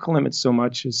not physical limits so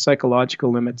much as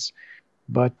psychological limits.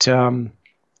 But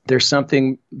there's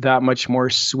something that much more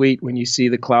sweet when you see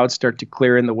the clouds start to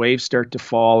clear and the waves start to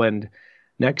fall, and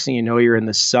next thing you know, you're in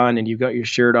the sun and you've got your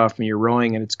shirt off and you're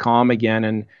rowing and it's calm again,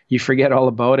 and you forget all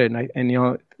about it.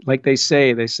 And like they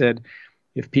said,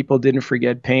 if people didn't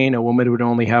forget pain, a woman would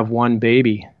only have one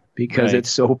baby, because It's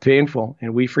so painful.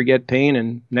 And we forget pain,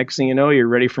 and next thing you know, you're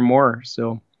ready for more.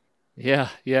 So yeah,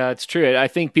 it's true. I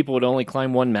think people would only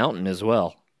climb one mountain as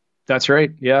well. That's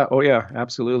right. Yeah. Oh yeah,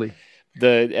 absolutely.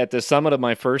 At the summit of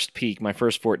my first peak, my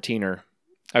first 14er,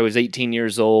 I was 18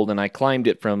 years old, and I climbed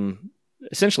it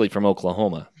essentially from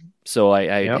Oklahoma. So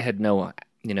I had no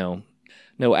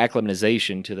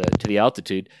acclimatization to the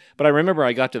altitude. But I remember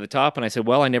I got to the top and I said,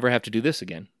 well, I never have to do this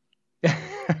again.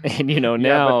 And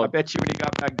now I bet you when you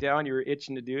got back down, you were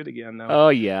itching to do it again, though. Oh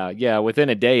yeah. Within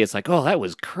a day, it's like, oh, that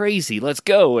was crazy. Let's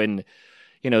go. And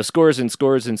scores and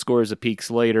scores and scores of peaks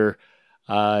later,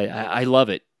 I love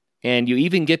it. And you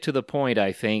even get to the point,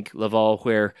 I think, Laval,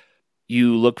 where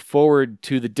you look forward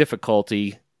to the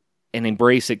difficulty and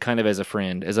embrace it kind of as a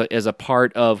friend, as a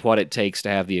part of what it takes to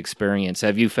have the experience.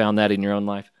 Have you found that in your own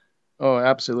life? Oh,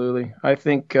 absolutely. I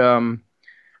think, I've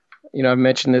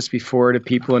mentioned this before to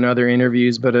people in other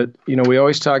interviews, but, we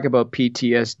always talk about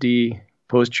PTSD,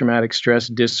 post-traumatic stress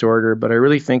disorder, but I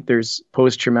really think there's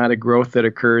post-traumatic growth that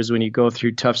occurs when you go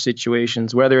through tough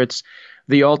situations, whether it's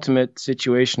the ultimate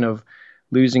situation of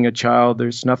losing a child.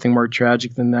 There's nothing more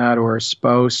tragic than that, or a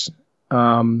spouse,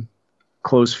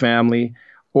 close family,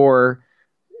 or,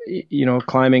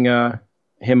 climbing a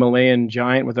Himalayan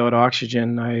giant without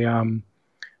oxygen.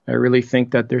 I really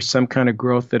think that there's some kind of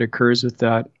growth that occurs with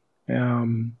that.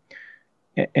 And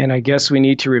I guess we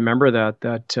need to remember that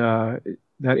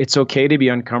it's okay to be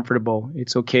uncomfortable.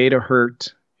 It's okay to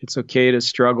hurt. It's okay to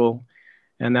struggle.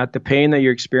 And that the pain that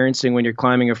you're experiencing when you're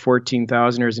climbing a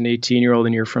 14,000 or as an 18-year-old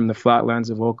and you're from the flatlands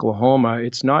of Oklahoma,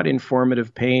 it's not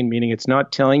informative pain, meaning it's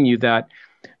not telling you that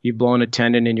you've blown a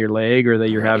tendon in your leg or that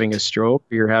you're having a stroke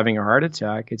or you're having a heart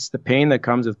attack. It's the pain that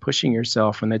comes with pushing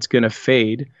yourself, and that's going to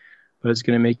fade, but it's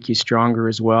going to make you stronger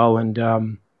as well. And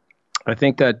I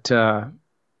think that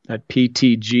that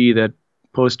PTG, that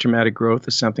post-traumatic growth,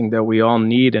 is something that we all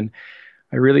need. And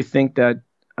I really think that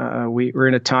we're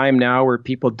in a time now where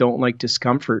people don't like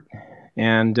discomfort.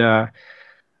 And I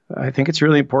think it's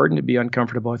really important to be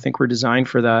uncomfortable. I think we're designed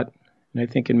for that, and I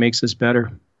think it makes us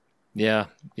better. Yeah,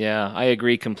 I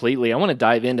agree completely. I want to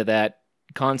dive into that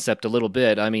concept a little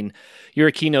bit. I mean, you're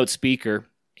a keynote speaker,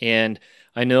 and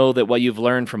I know that what you've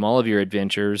learned from all of your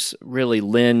adventures really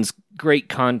lends great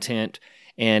content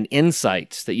and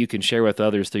insights that you can share with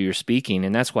others through your speaking,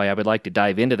 and that's why I would like to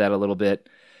dive into that a little bit.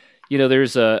 You know,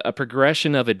 there's a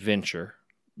progression of adventure.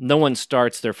 No one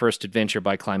starts their first adventure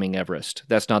by climbing Everest.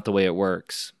 That's not the way it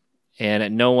works.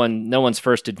 And no one's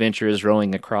first adventure is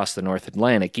rowing across the North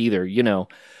Atlantic either. You know,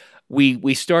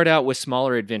 we start out with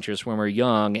smaller adventures when we're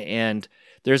young, and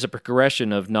there's a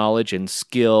progression of knowledge and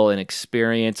skill and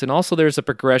experience, and also there's a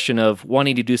progression of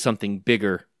wanting to do something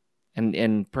bigger.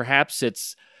 And perhaps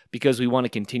it's because we want to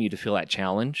continue to feel that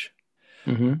challenge.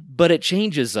 Mm-hmm. But it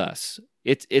changes us.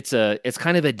 It's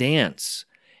kind of a dance,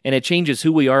 and it changes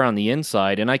who we are on the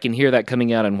inside. And I can hear that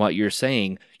coming out in what you're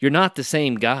saying. You're not the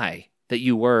same guy that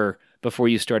you were before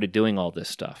you started doing all this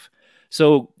stuff.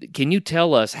 So can you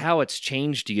tell us how it's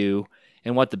changed you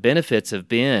and what the benefits have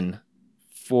been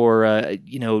for,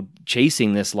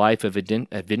 chasing this life of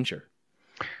adventure?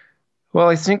 Well,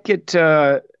 I think it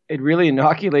really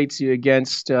inoculates you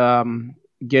against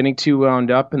getting too wound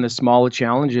up in the smaller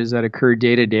challenges that occur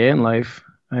day to day in life.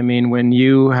 I mean, when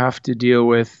you have to deal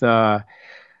with a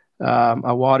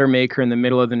water maker in the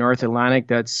middle of the North Atlantic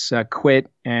that's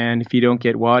quit, and if you don't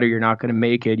get water, you're not going to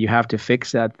make it. You have to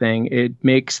fix that thing. It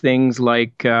makes things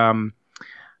like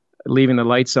leaving the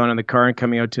lights on in the car and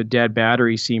coming out to a dead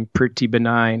battery seem pretty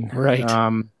benign. Right.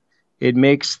 It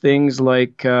makes things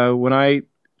like when I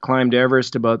climbed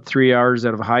Everest about 3 hours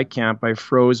out of high camp, I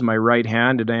froze my right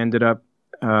hand, and I ended up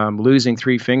losing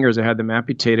 3 fingers. I had them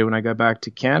amputated when I got back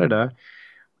to Canada.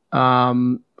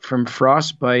 From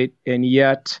frostbite, and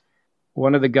yet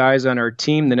one of the guys on our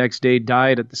team the next day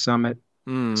died at the summit.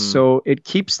 So it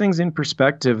keeps things in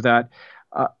perspective that,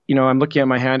 I'm looking at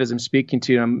my hand as I'm speaking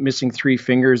to you, and I'm missing 3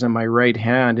 fingers on my right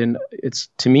hand. And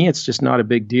to me, it's just not a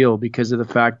big deal because of the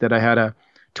fact that I had a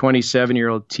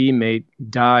 27-year-old teammate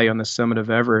die on the summit of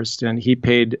Everest, and he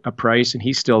paid a price, and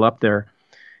he's still up there.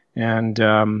 And,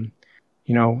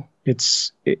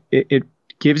 it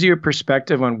gives you a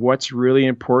perspective on what's really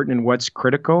important and what's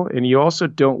critical. And you also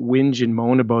don't whinge and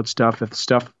moan about stuff if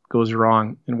stuff goes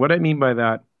wrong. And what I mean by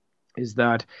that is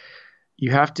that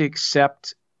you have to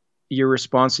accept your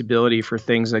responsibility for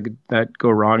things that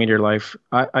go wrong in your life.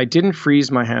 I didn't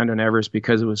freeze my hand on Everest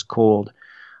because it was cold.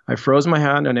 I froze my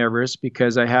hand on Everest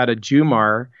because I had a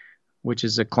Jumar, which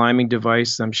is a climbing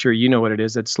device. I'm sure you know what it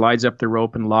is, that slides up the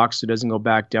rope and locks so it doesn't go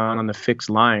back down on the fixed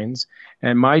lines.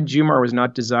 And my Jumar was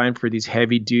not designed for these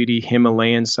heavy-duty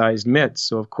Himalayan-sized mitts.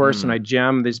 So, of course, when I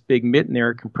jammed this big mitt in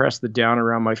there, it compressed the down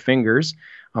around my fingers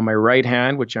on my right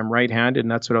hand, which I'm right-handed,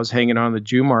 and that's what I was hanging on the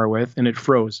Jumar with, and it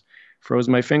froze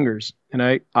my fingers.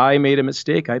 And I made a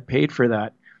mistake. I paid for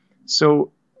that.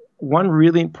 So one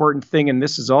really important thing, and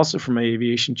this is also from my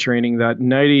aviation training, that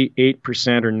 98%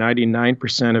 or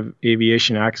 99% of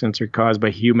aviation accidents are caused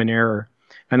by human error.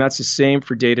 And that's the same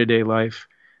for day-to-day life,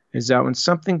 is that when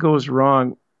something goes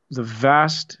wrong, the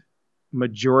vast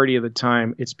majority of the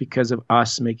time, it's because of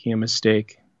us making a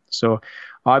mistake. So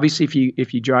obviously,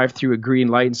 if you drive through a green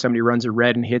light and somebody runs a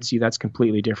red and hits you, that's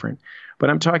completely different.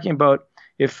 But I'm talking about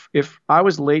if I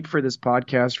was late for this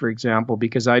podcast, for example,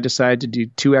 because I decided to do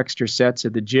 2 extra sets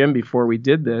at the gym before we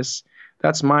did this,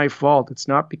 that's my fault. It's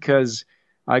not because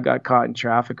I got caught in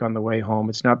traffic on the way home.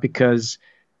 It's not because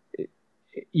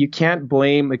you can't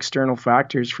blame external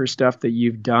factors for stuff that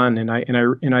you've done. And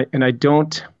I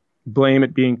don't blame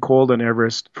it being cold on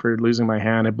Everest for losing my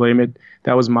hand. I blame it.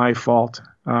 That was my fault.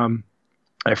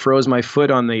 I froze my foot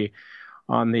on the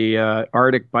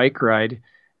Arctic bike ride,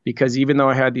 because even though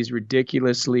I had these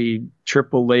ridiculously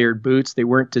triple layered boots, they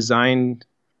weren't designed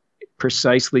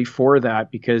precisely for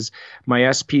that, because my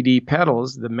SPD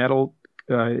pedals, the metal,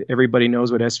 everybody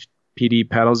knows what PD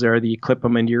pedals are that you clip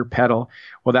them into your pedal.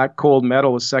 Well, that cold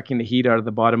metal was sucking the heat out of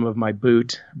the bottom of my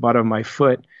boot, bottom of my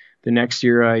foot. The next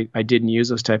year, I didn't use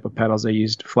those type of pedals. I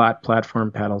used flat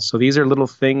platform pedals. So these are little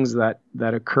things that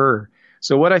occur.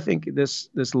 So what I think this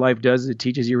life does is it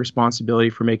teaches you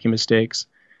responsibility for making mistakes,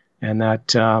 and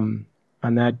that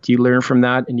you learn from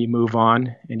that and you move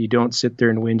on and you don't sit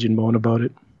there and whinge and moan about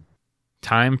it.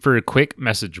 Time for a quick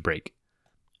message break.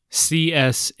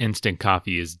 CS Instant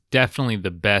Coffee is definitely the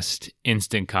best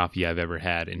instant coffee I've ever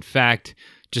had. In fact,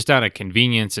 just out of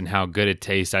convenience and how good it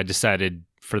tastes, I decided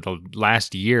for the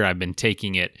last year I've been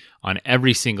taking it on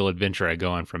every single adventure I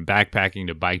go on, from backpacking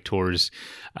to bike tours,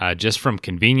 just from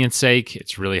convenience sake.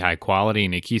 It's really high quality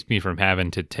and it keeps me from having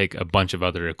to take a bunch of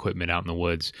other equipment out in the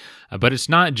woods. But it's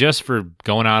not just for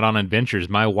going out on adventures.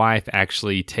 My wife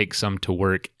actually takes some to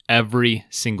work every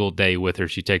single day with her.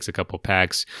 She takes a couple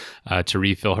packs to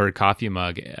refill her coffee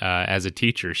mug as a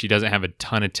teacher. She doesn't have a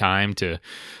ton of time to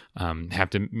have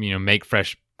to make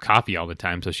fresh coffee all the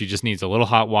time, so she just needs a little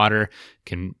hot water,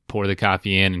 can pour the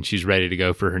coffee in, and she's ready to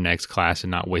go for her next class and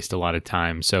not waste a lot of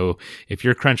time. So if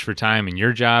you're crunched for time in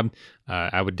your job,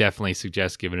 I would definitely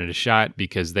suggest giving it a shot,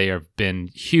 because they have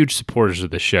been huge supporters of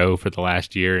the show for the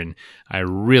last year, and I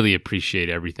really appreciate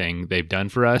everything they've done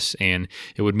for us, and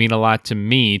it would mean a lot to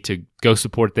me to go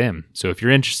support them. So if you're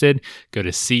interested, go to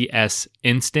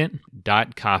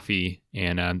csinstant.coffee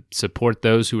and support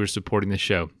those who are supporting the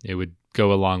show. It would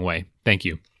go a long way. Thank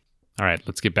you. All right,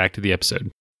 let's get back to the episode.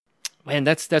 Man,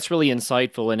 that's really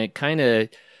insightful, and it kind of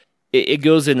it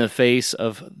goes in the face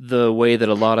of the way that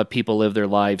a lot of people live their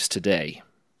lives today.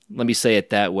 Let me say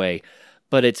it that way.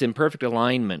 But it's in perfect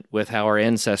alignment with how our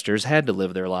ancestors had to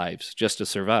live their lives just to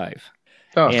survive.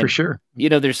 Oh, and, for sure.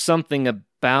 There's something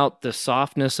about the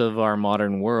softness of our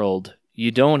modern world.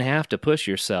 You don't have to push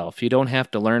yourself. You don't have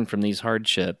to learn from these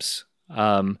hardships.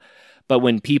 But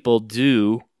when people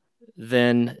do,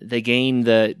 then they gain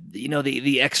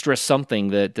the extra something,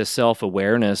 the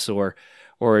self-awareness or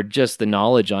just the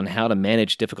knowledge on how to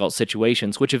manage difficult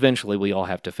situations, which eventually we all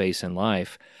have to face in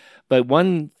life. But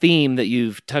one theme that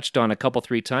you've touched on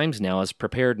 3 times now is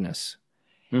preparedness.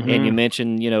 Mm-hmm. And you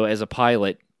mentioned, as a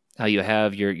pilot, how you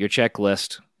have your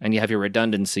checklist and you have your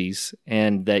redundancies,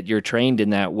 and that you're trained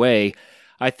in that way.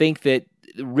 I think that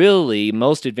really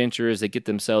most adventurers that get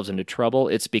themselves into trouble,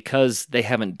 it's because they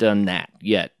haven't done that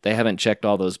yet. They haven't checked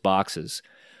all those boxes.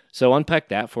 So unpack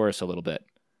that for us a little bit.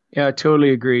 Yeah, I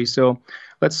totally agree. So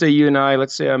let's say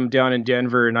I'm down in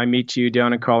Denver and I meet you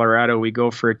down in Colorado. We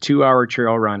go for a 2-hour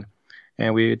trail run,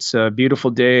 and it's a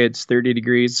beautiful day. It's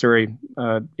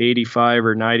 85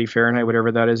 or 90 Fahrenheit,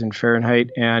 whatever that is in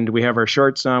Fahrenheit. And we have our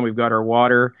shorts on, we've got our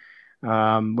water.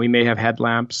 We may have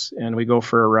headlamps, and we go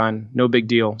for a run. No big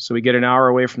deal. So we get an hour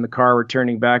away from the car, we're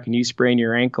turning back, and you sprain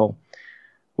your ankle.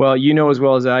 Well, you know as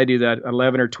well as I do that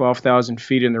 11 or 12,000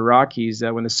 feet in the Rockies,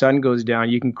 that when the sun goes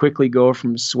down, you can quickly go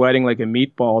from sweating like a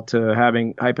meatball to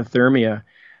having hypothermia,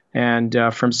 and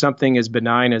from something as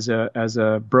benign as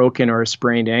a broken or a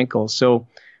sprained ankle. So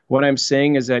what I'm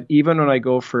saying is that even when I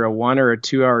go for a 1 or a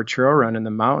 2-hour trail run in the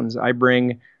mountains, I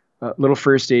bring a little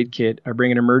first aid kit. I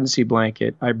bring an emergency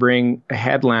blanket. I bring a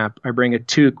headlamp. I bring a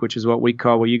toque, which is what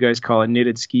you guys call a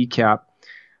knitted ski cap.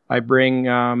 I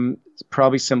bring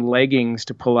probably some leggings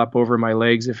to pull up over my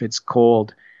legs if it's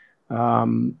cold,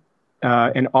 and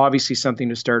obviously something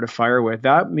to start a fire with.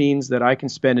 That means that I can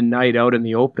spend a night out in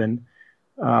the open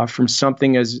from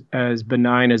something as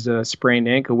benign as a sprained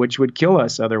ankle, which would kill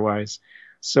us otherwise.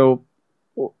 So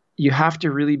you have to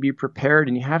really be prepared,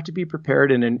 and you have to be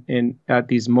prepared in at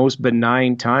these most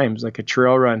benign times, like a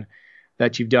trail run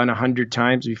that you've done 100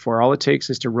 times before. All it takes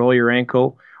is to roll your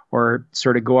ankle or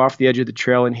sort of go off the edge of the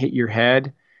trail and hit your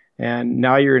head, and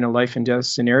now you're in a life and death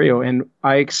scenario. And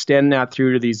I extend that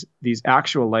through to these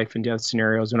actual life and death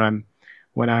scenarios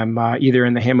when I'm either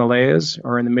in the Himalayas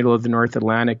or in the middle of the North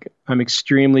Atlantic. I'm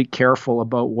extremely careful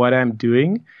about what I'm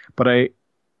doing, but it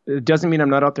doesn't mean I'm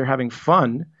not out there having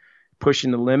fun,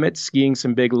 pushing the limits, skiing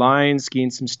some big lines,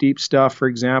 skiing some steep stuff, for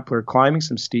example, or climbing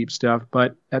some steep stuff.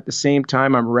 But at the same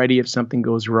time, I'm ready if something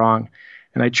goes wrong.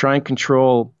 And I try and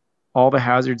control all the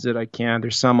hazards that I can.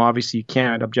 There's some obviously you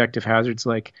can't, objective hazards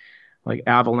like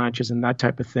avalanches and that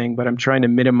type of thing, but I'm trying to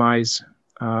minimize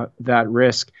that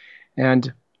risk.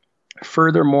 And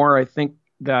furthermore, I think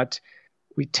that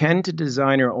we tend to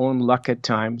design our own luck at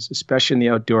times, especially in the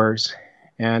outdoors.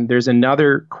 And there's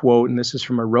another quote, and this is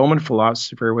from a Roman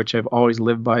philosopher, which I've always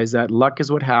lived by, is that luck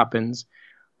is what happens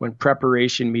when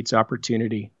preparation meets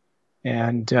opportunity.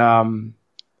 And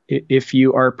if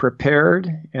you are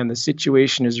prepared and the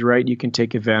situation is right, you can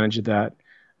take advantage of that.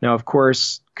 Now, of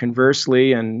course,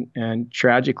 conversely and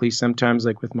tragically, sometimes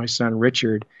like with my son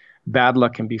Richard, bad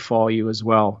luck can befall you as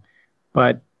well.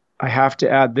 But I have to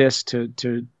add this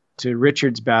to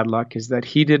Richard's bad luck, is that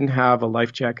he didn't have a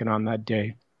life jacket on that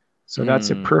day. So that's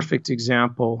a perfect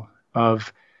example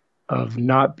of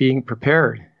not being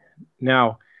prepared.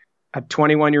 Now, a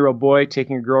 21-year-old boy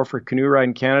taking a girl for a canoe ride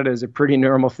in Canada is a pretty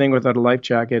normal thing without a life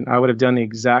jacket. I would have done the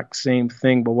exact same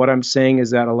thing. But what I'm saying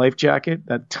is that a life jacket,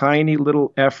 that tiny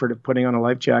little effort of putting on a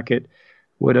life jacket,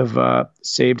 would have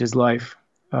saved his life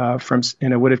and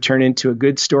it would have turned into a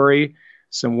good story,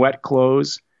 some wet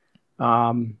clothes,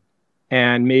 and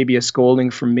maybe a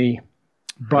scolding from me,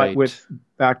 but with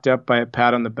backed up by a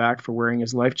pat on the back for wearing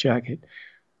his life jacket.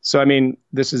 So, I mean,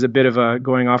 this is a bit of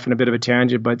going off in a bit of a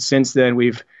tangent, but since then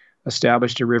we've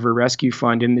established a river rescue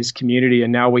fund in this community,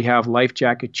 and now we have life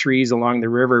jacket trees along the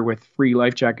river with free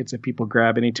life jackets that people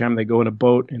grab anytime they go in a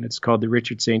boat, and it's called the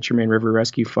Richard St. Germain River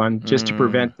Rescue Fund, just to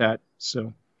prevent that.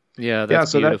 So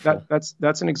that's beautiful.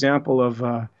 That's an example of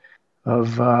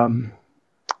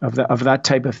that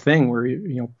type of thing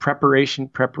where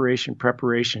preparation.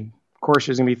 Of course,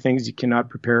 there's going to be things you cannot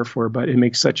prepare for, but it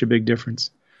makes such a big difference.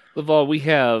 Laval, we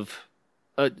have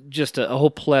just a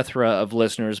whole plethora of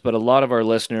listeners, but a lot of our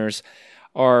listeners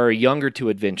are younger to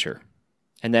adventure.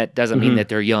 And that doesn't mean that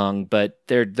they're young, but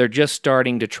they're just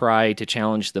starting to try to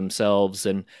challenge themselves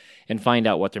and find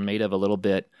out what they're made of a little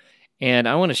bit. And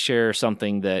I want to share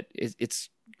something that it's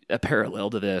a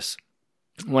parallel to this.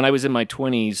 When I was in my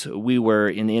 20s, we were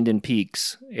in the Indian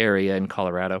Peaks area in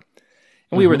Colorado,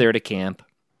 and we were there to camp.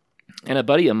 And a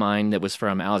buddy of mine that was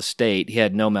from out of state, he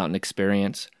had no mountain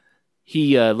experience.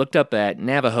 He looked up at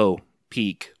Navajo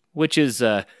Peak, which is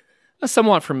a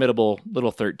somewhat formidable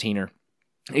little 13er.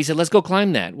 He said, let's go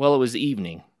climb that. Well, it was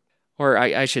evening, or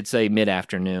I should say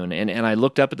mid-afternoon. And I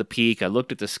looked up at the peak, I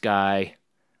looked at the sky,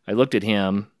 I looked at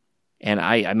him, and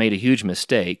I made a huge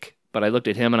mistake. But I looked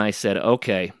at him and I said,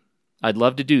 okay, I'd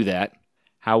love to do that.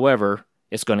 However,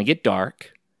 it's going to get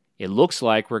dark. It looks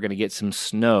like we're going to get some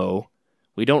snow.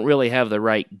 We don't really have the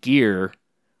right gear.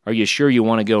 Are you sure you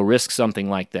want to go risk something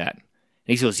like that?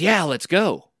 And he goes, yeah, let's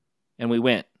go. And we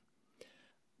went.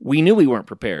 We knew we weren't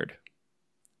prepared,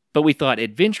 but we thought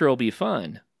adventure will be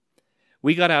fun.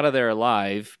 We got out of there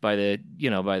alive by the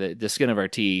skin of our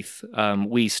teeth.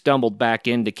 We stumbled back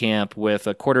into camp with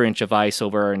a 1/4 inch of ice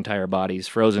over our entire bodies,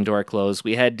 frozen to our clothes.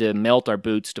 We had to melt our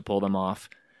boots to pull them off.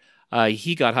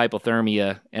 He got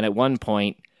hypothermia, and at one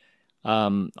point,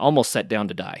 almost sat down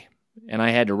to die. And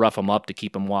I had to rough him up to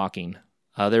keep him walking.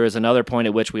 There was another point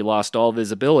at which we lost all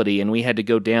visibility, and we had to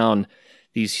go down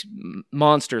these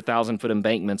monster 1,000-foot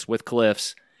embankments with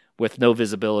cliffs with no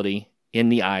visibility in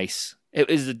the ice. It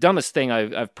was the dumbest thing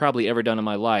I've probably ever done in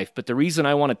my life. But the reason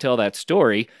I want to tell that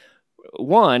story,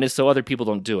 one, is so other people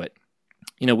don't do it.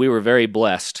 We were very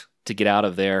blessed to get out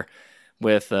of there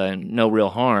with no real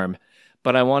harm.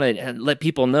 But I want to let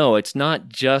people know it's not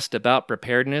just about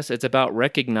preparedness. It's about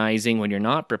recognizing when you're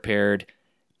not prepared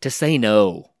to say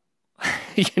no.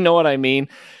 You know what I mean?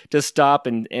 To stop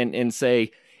and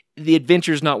say, the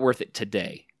adventure's not worth it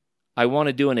today. I want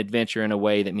to do an adventure in a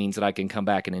way that means that I can come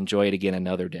back and enjoy it again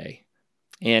another day.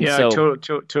 And yeah, I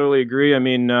totally agree. I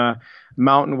mean,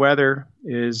 mountain weather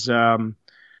is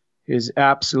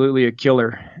absolutely a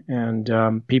killer,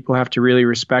 and people have to really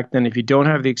respect that. If you don't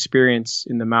have the experience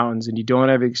in the mountains and you don't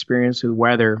have experience with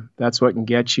weather, that's what can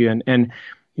get you. And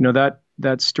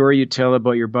that story you tell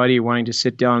about your buddy wanting to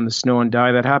sit down in the snow and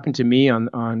die, that happened to me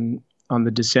on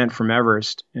the descent from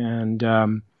Everest, and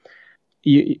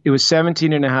it was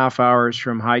 17 and a half hours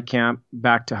from high camp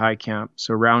back to high camp,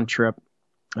 so round trip.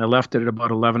 I left it at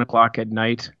about 11 o'clock at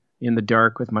night in the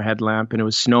dark with my headlamp, and it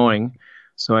was snowing.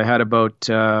 So I had about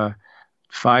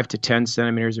 5 to 10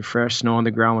 centimeters of fresh snow on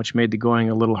the ground, which made the going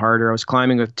a little harder. I was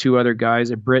climbing with 2 other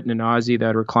guys, a Brit and an Aussie,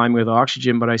 that were climbing with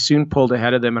oxygen, but I soon pulled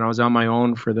ahead of them, and I was on my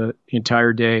own for the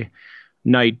entire day,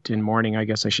 night and morning, I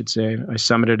guess I should say. I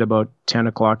summited about 10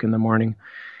 o'clock in the morning.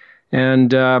 And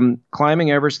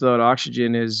climbing Everest without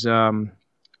oxygen is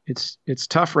it's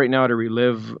tough right now to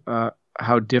relive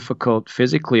how difficult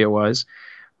physically it was.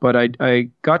 But I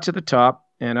got to the top,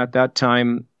 and at that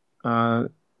time,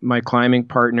 my climbing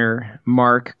partner,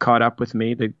 Mark, caught up with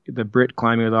me, the Brit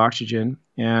climbing with oxygen.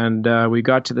 And we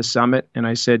got to the summit, and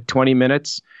I said, 20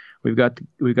 minutes, we've got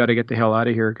to get the hell out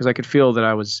of here. Because I could feel that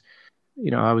I was,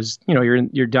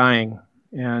 you're dying.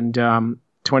 And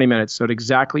 20 minutes. So at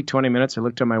exactly 20 minutes, I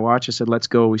looked at my watch. I said, let's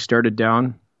go. We started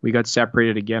down. We got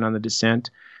separated again on the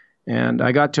descent. And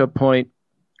I got to a point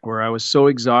where I was so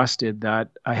exhausted that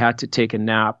I had to take a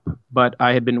nap. But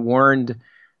I had been warned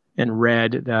and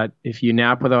read that if you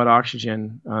nap without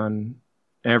oxygen on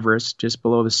Everest, just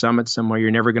below the summit somewhere.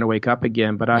 You're never going to wake up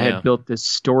again. But I had built this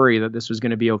story that this was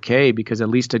going to be okay because at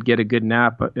least I'd get a good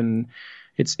nap. And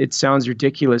it sounds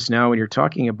ridiculous now when you're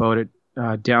talking about it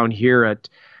down here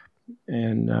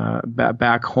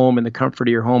back home in the comfort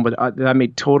of your home. But that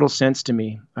made total sense to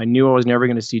me. I knew I was never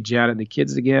going to see Janet and the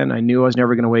kids again. I knew I was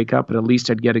never going to wake up, but at least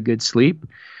I'd get a good sleep.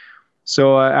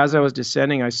 So as I was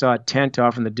descending, I saw a tent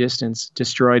off in the distance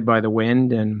destroyed by the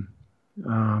wind, and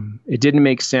it didn't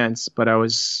make sense, but I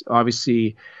was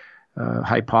obviously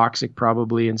hypoxic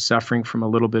probably and suffering from a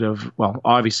little bit of,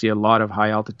 obviously a lot of high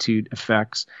altitude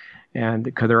effects, and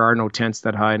because there are no tents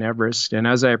that high in Everest. And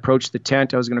as I approached the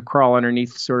tent, I was going to crawl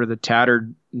underneath sort of the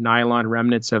tattered nylon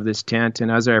remnants of this tent. And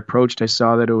as I approached, I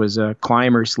saw that it was a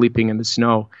climber sleeping in the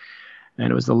snow. And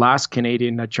it was the last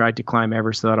Canadian that tried to climb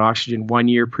Everest without oxygen 1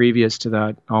 year previous to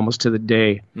that, almost to the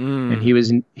day. And he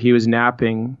was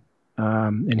napping,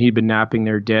 and he'd been napping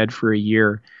there dead for a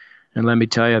year. And let me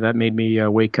tell you, that made me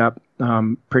wake up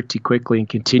pretty quickly and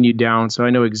continue down. So I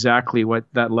know exactly what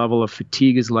that level of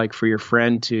fatigue is like for your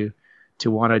friend to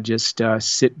want to just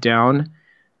sit down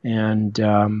and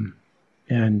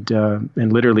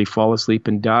literally fall asleep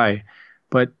and die.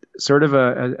 But sort of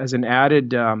as an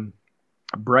added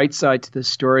bright side to this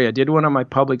story, I did one of my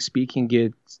public speaking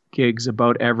gigs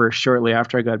about Everest shortly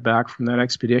after I got back from that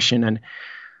expedition, and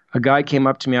a guy came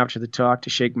up to me after the talk to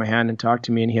shake my hand and talk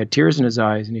to me, and he had tears in his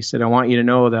eyes, and he said, "I want you to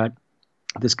know that,"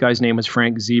 this guy's name was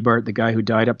Frank Ziebart, the guy who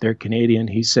died up there, Canadian.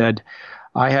 He said,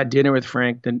 "I had dinner with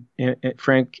Frank and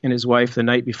his wife the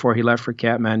night before he left for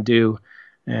Kathmandu,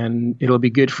 and it'll be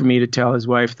good for me to tell his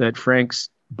wife that Frank's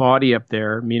body up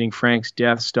there, meaning Frank's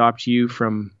death, stopped you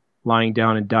from lying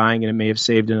down and dying, and it may have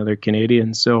saved another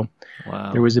Canadian." So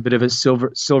there was a bit of a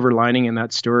silver lining in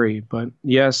that story. But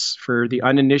yes, for the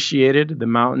uninitiated, the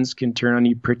mountains can turn on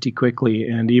you pretty quickly,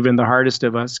 and even the hardest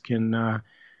of us can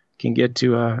get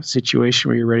to a situation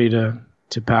where you're ready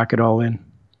to pack it all in.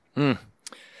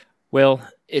 Well,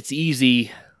 it's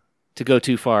easy to go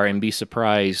too far and be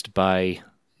surprised by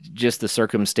just the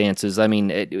circumstances. I mean,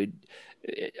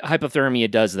 hypothermia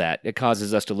does that. It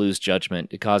causes us to lose judgment.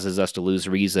 It causes us to lose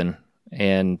reason,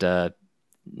 and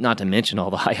not to mention all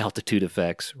the high altitude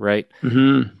effects, right?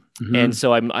 And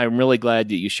so I'm really glad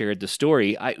that you shared the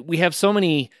story. We have so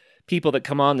many people that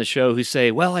come on the show who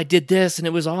say, "Well, I did this and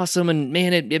it was awesome, and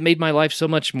man, it made my life so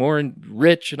much more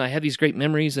rich, and I have these great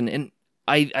memories." And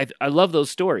I love those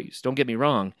stories. Don't get me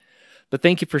wrong, but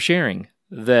thank you for sharing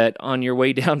that on your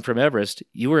way down from Everest,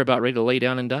 you were about ready to lay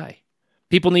down and die.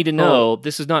 People need to know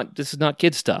this is not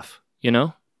kid stuff, you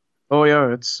know? Oh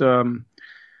yeah, it's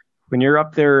when you're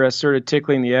up there sort of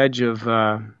tickling the edge of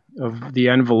the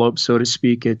envelope, so to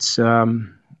speak. It's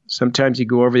sometimes you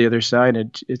go over the other side,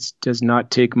 and it does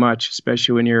not take much,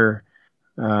 especially when you're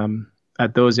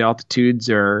at those altitudes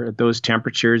or at those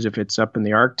temperatures, if it's up in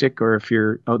the Arctic or if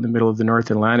you're out in the middle of the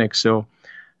North Atlantic. So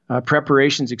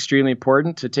preparation is extremely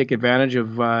important to take advantage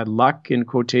of luck in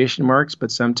quotation marks,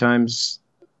 but sometimes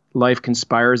life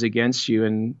conspires against you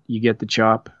and you get the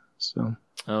chop. So.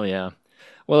 Oh yeah.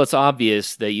 Well, it's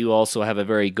obvious that you also have a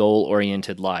very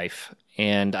goal-oriented life,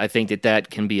 and I think that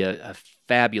can be a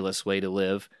fabulous way to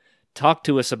live. Talk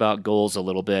to us about goals a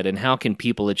little bit, and how can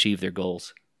people achieve their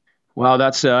goals? Wow,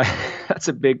 that's a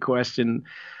big question.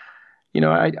 You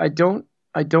know, I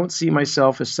don't see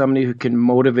myself as somebody who can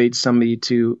motivate somebody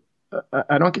to.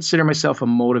 I don't consider myself a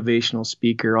motivational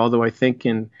speaker, although I think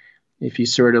if you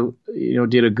sort of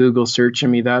did a Google search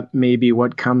on me, that may be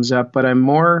what comes up. But I'm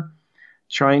more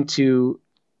trying to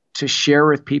share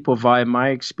with people via my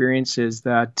experiences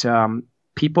that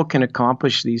people can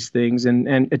accomplish these things, and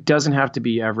it doesn't have to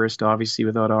be Everest, obviously,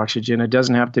 without oxygen. It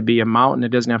doesn't have to be a mountain. It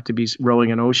doesn't have to be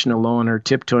rolling an ocean alone or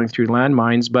tiptoeing through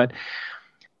landmines. But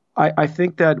I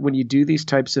think that when you do these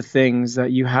types of things,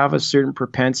 that you have a certain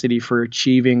propensity for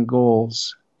achieving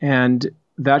goals, and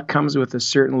that comes with a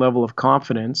certain level of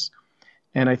confidence.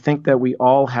 And I think that we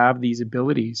all have these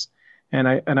abilities. And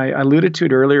I alluded to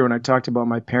it earlier when I talked about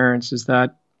my parents, is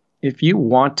that if you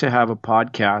want to have a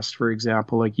podcast, for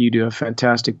example, like you do, a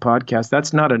fantastic podcast,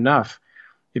 that's not enough.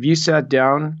 If you sat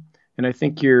down, and I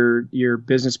think your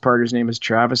business partner's name is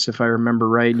Travis, if I remember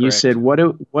right, and you said, what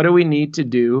do we need to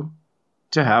do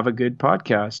to have a good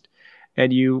podcast?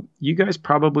 And you guys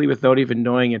probably, without even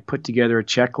knowing it, put together a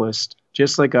checklist,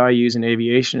 just like I use in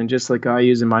aviation and just like I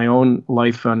use in my own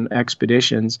life on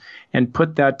expeditions, and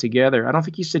put that together. I don't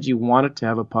think you said you wanted to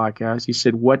have a podcast. You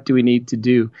said, what do we need to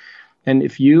do? And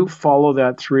if you follow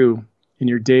that through in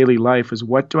your daily life, is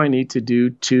what do I need to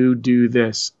do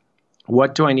this?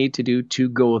 What do I need to do to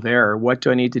go there? What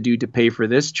do I need to do to pay for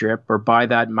this trip or buy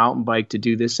that mountain bike to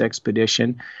do this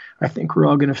expedition? I think we're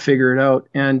all going to figure it out.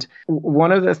 And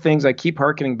one of the things, I keep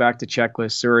hearkening back to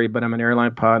checklists, sorry, but I'm an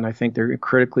airline pilot and I think they're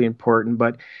critically important.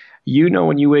 But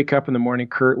when you wake up in the morning,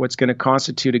 Kurt, what's going to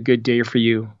constitute a good day for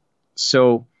you.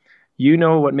 So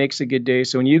what makes a good day.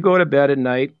 So when you go to bed at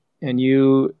night, and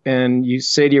you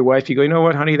say to your wife, you go, you know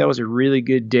what, honey, that was a really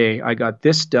good day. I got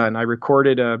this done. I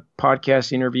recorded a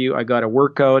podcast interview. I got a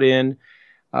workout in.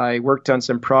 I worked on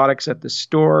some products at the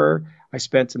store. I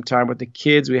spent some time with the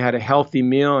kids. We had a healthy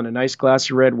meal and a nice glass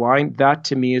of red wine. That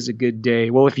to me is a good day.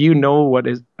 Well, if you know what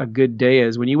is a good day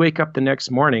is, when you wake up the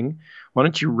next morning, why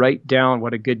don't you write down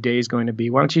what a good day is going to be?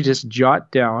 Why don't you just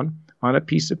jot down on a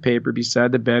piece of paper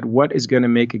beside the bed what is going to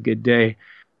make a good day?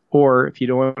 Or if you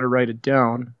don't want to write it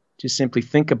down, just simply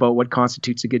think about what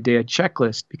constitutes a good day, a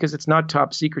checklist, because it's not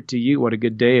top secret to you what a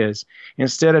good day is.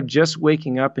 Instead of just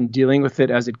waking up and dealing with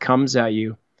it as it comes at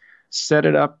you, set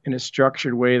it up in a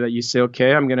structured way that you say,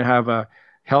 okay, I'm going to have a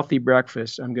healthy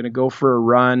breakfast. I'm going to go for a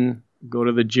run, go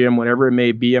to the gym, whatever it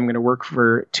may be. I'm going to work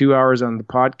for 2 hours on the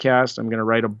podcast. I'm going to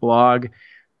write a blog,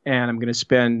 and I'm going to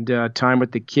spend time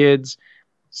with the kids,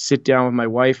 sit down with my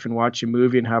wife and watch a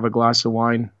movie and have a glass of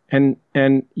wine. And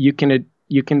you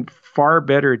can far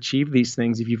better achieve these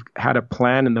things if you've had a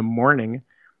plan in the morning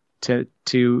to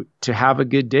have a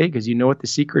good day, because you know what the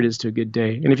secret is to a good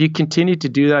day. And if you continue to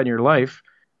do that in your life,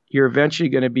 you're eventually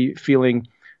going to be feeling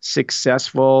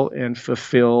successful and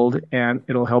fulfilled, and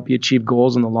it'll help you achieve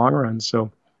goals in the long run. So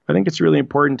I think it's really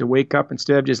important to wake up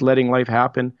instead of just letting life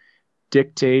happen,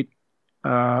 dictate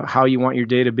how you want your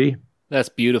day to be. That's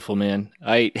beautiful, man.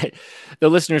 The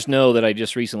listeners know that I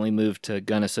just recently moved to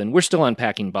Gunnison. We're still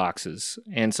unpacking boxes.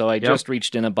 And so I just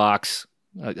reached in a box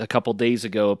a couple days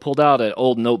ago, pulled out an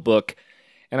old notebook,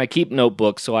 and I keep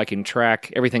notebooks so I can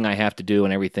track everything I have to do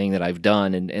and everything that I've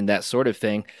done and that sort of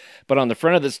thing. But on the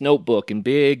front of this notebook in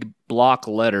big block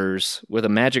letters with a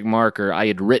magic marker, I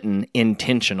had written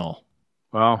intentional.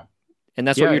 Wow. And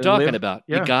that's what you're talking about.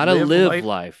 You got to live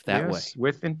life that way.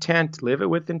 With intent. Live it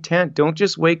with intent. Don't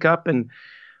just wake up and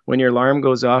when your alarm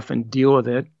goes off and deal with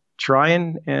it. Try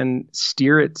and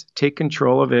steer it. Take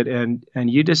control of it. And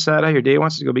you decide how your day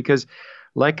wants to go. Because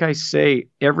like I say,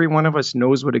 every one of us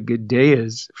knows what a good day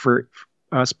is for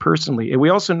us personally. And we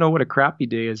also know what a crappy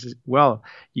day is as well.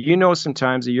 You know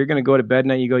sometimes that you're going to go to bed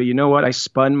and you go, you know what? I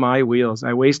spun my wheels.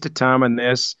 I wasted time on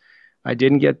this. I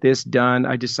didn't get this done.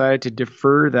 I decided to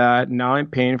defer that. Now I'm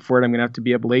paying for it. I'm going to have to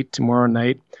be up late tomorrow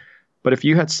night. But if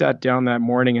you had sat down that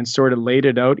morning and sort of laid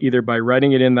it out, either by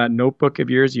writing it in that notebook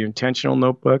of yours, your intentional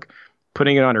notebook,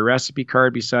 putting it on a recipe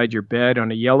card beside your bed,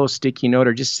 on a yellow sticky note,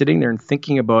 or just sitting there and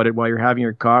thinking about it while you're having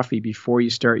your coffee before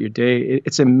you start your day,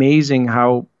 it's amazing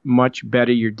how much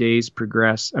better your days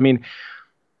progress. I mean,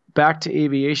 back to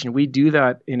aviation, we do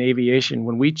that in aviation.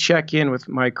 When we check in with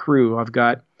my crew, I've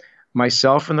got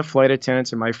myself and the flight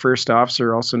attendants and my first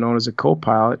officer, also known as a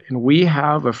co-pilot, and we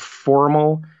have a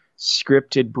formal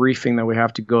scripted briefing that we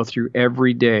have to go through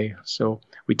every day. So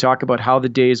we talk about how the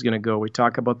day is going to go. We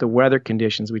talk about the weather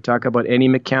conditions. We talk about any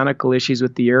mechanical issues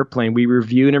with the airplane. We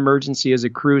review an emergency as a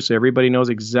crew so everybody knows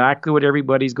exactly what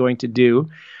everybody's going to do.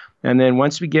 And then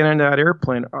once we get into that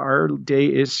airplane, our day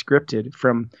is scripted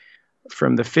from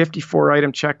the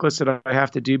 54-item checklist that I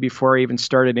have to do before I even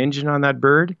start an engine on that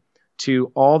bird,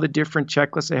 to all the different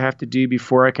checklists I have to do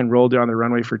before I can roll down the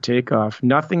runway for takeoff.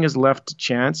 Nothing is left to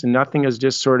chance, and nothing is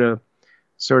just sort of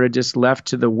just left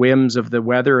to the whims of the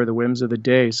weather or the whims of the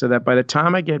day. So that by the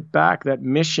time I get back, that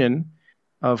mission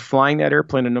of flying that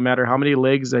airplane, and no matter how many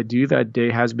legs I do that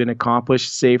day, has been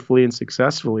accomplished safely and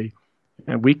successfully.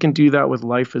 And we can do that with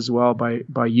life as well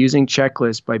by using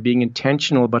checklists, by being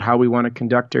intentional about how we want to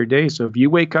conduct our day. So if you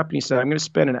wake up and you say, I'm going to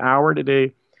spend an hour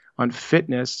today on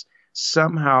fitness,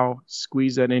 somehow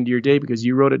squeeze that into your day because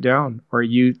you wrote it down or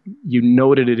you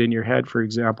noted it in your head, for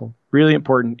example. Really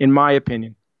important, in my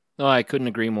opinion. Oh, I couldn't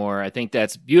agree more. I think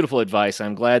that's beautiful advice.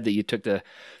 I'm glad that you took the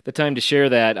time to share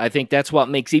that. I think that's what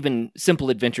makes even simple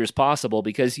adventures possible,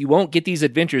 because you won't get these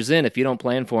adventures in if you don't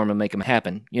plan for them and make them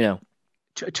happen, you know.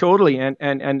 Totally.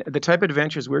 And the type of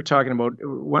adventures we're talking about,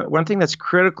 one thing that's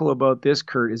critical about this,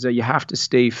 Kurt, is that you have to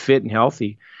stay fit and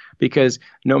healthy. Because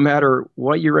no matter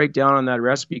what you write down on that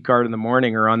recipe card in the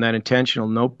morning or on that intentional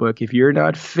notebook, if you're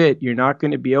not fit, you're not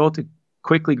going to be able to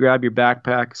quickly grab your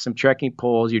backpack, some trekking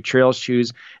poles, your trail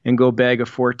shoes, and go bag a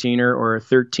 14er or a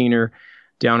 13er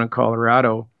down in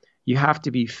Colorado. You have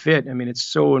to be fit. I mean, it's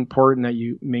so important that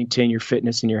you maintain your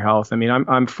fitness and your health. I mean,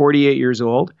 I'm 48 years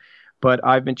old. but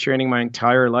I've been training my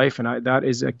entire life, and that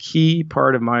is a key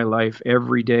part of my life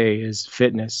every day is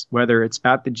fitness, whether it's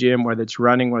at the gym, whether it's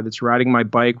running, whether it's riding my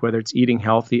bike, whether it's eating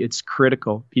healthy. It's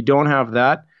critical. If you don't have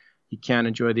that, you can't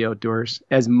enjoy the outdoors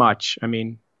as much. I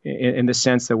mean, in the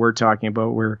sense that we're talking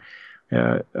about, we're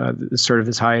sort of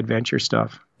this high adventure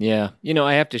stuff. Yeah.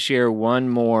 I have to share one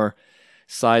more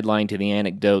sideline to the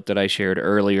anecdote that I shared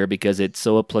earlier because it's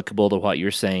so applicable to what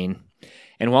you're saying.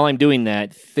 And while I'm doing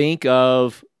that, think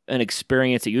of an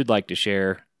experience that you'd like to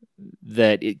share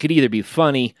that it could either be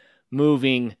funny,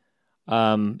 moving,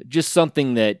 just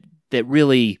something that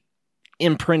really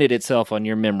imprinted itself on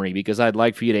your memory, because I'd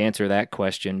like for you to answer that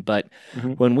question. But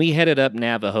when we headed up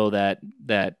Navajo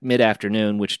that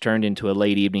mid-afternoon, which turned into a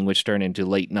late evening, which turned into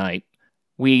late night,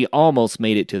 we almost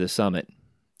made it to the summit.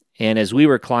 And as we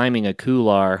were climbing a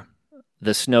couloir,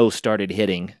 the snow started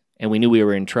hitting, and we knew we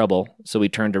were in trouble, so we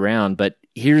turned around. But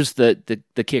here's the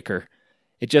kicker.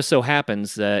 It just so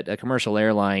happens that a commercial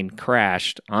airline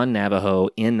crashed on Navajo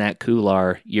in that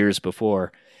couloir years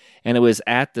before. And it was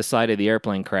at the site of the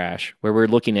airplane crash, where we're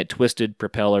looking at twisted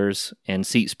propellers and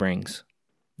seat springs,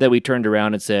 that we turned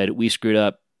around and said, we screwed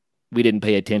up. We didn't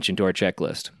pay attention to our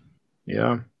checklist.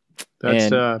 Yeah,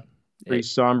 that's a pretty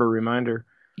somber reminder.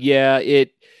 Yeah,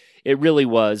 it really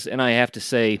was. And I have to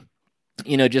say,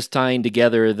 just tying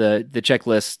together the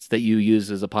checklists that you use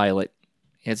as a pilot,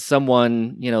 it's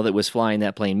someone, that was flying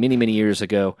that plane many, many years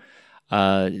ago.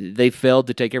 They failed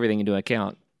to take everything into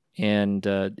account. And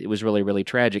it was really, really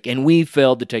tragic. And we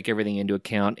failed to take everything into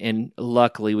account. And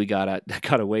luckily, we got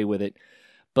away with it.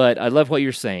 But I love what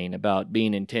you're saying about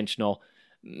being intentional.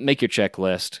 Make your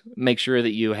checklist. Make sure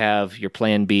that you have your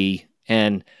plan B.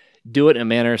 And do it in a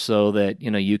manner so that,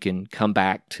 you can come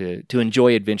back to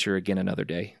enjoy adventure again another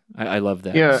day. I love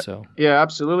that. Yeah,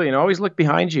 absolutely. And always look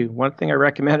behind you. One thing I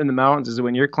recommend in the mountains is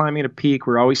when you're climbing a peak,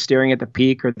 we're always staring at the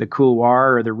peak or the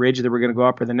couloir or the ridge that we're going to go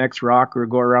up, or the next rock, or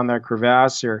go around that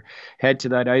crevasse or head to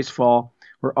that ice fall.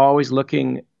 We're always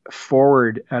looking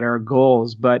forward at our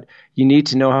goals, but you need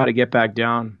to know how to get back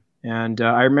down. And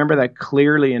I remember that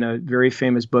clearly in a very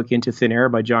famous book, Into Thin Air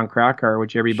by John Krakauer,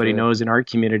 which everybody knows in our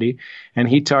community. And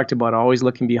he talked about always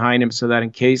looking behind him so that in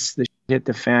case the shit hit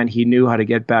the fan, he knew how to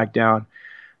get back down.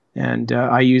 And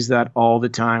I use that all the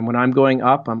time. When I'm going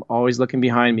up, I'm always looking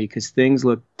behind me, because things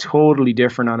look totally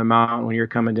different on a mountain when you're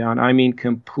coming down. I mean,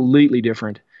 completely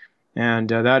different. And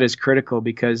that is critical,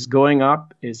 because going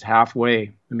up is halfway.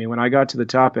 I mean, when I got to the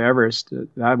top of Everest,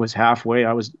 that was halfway.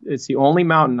 It's the only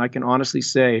mountain I can honestly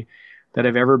say that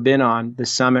I've ever been on, the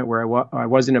summit, where I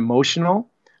wasn't emotional.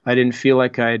 I didn't feel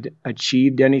like I'd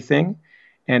achieved anything.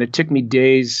 And it took me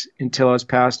days until I was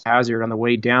past Hazard on the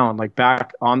way down, like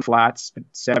back on flats at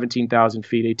 17,000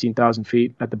 feet, 18,000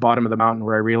 feet at the bottom of the mountain,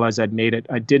 where I realized I'd made it.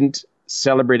 I didn't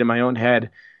celebrate in my own head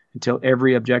until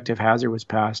every objective hazard was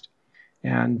passed.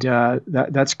 And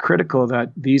that's critical,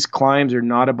 that these climbs are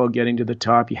not about getting to the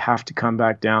top. You have to come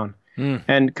back down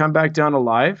and come back down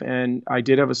alive. And I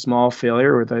did have a small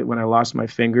failure when I lost my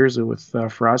fingers with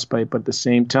frostbite, but at the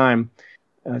same time,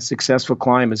 a successful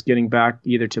climb is getting back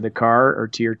either to the car or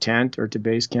to your tent or to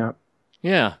base camp.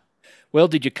 Yeah. Well,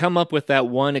 did you come up with that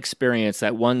one experience,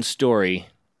 that one story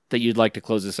that you'd like to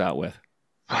close this out with?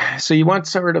 So you want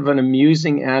sort of an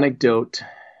amusing anecdote.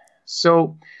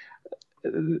 So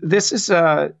this is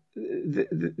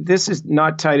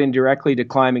not tied in directly to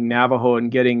climbing Navajo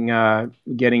and getting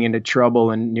into trouble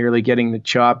and nearly getting the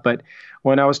chop, but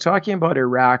when I was talking about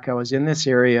Iraq, I was in this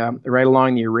area right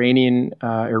along the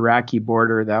Iranian-Iraqi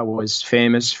border that was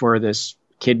famous for this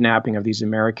kidnapping of these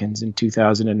Americans in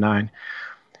 2009.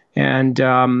 And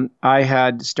I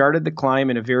had started the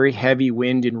climb in a very heavy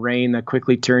wind and rain that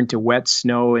quickly turned to wet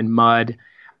snow and mud.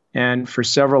 And for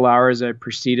several hours, I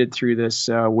proceeded through this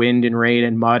wind and rain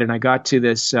and mud. And I got to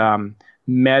this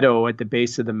meadow at the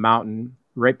base of the mountain,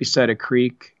 right beside a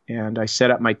creek. And I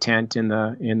set up my tent in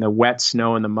the wet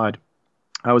snow and the mud.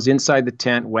 I was inside the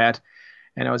tent wet,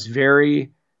 and I was very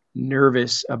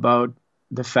nervous about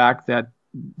the fact that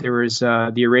there was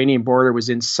the Iranian border was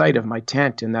in sight of my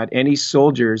tent, and that any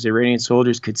Iranian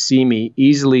soldiers could see me,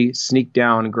 easily sneak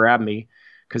down and grab me,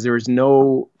 because there was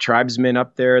no tribesmen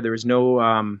up there. There was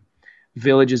no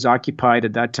villages occupied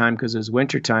at that time because it was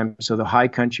wintertime, so the high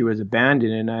country was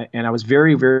abandoned, and I was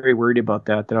very, very worried about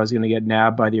that I was going to get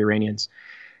nabbed by the Iranians.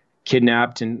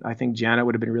 Kidnapped, and I think Janet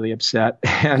would have been really upset.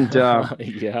 And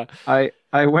yeah,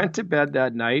 I went to bed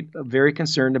that night, very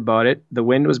concerned about it. The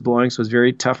wind was blowing, so it was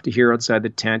very tough to hear outside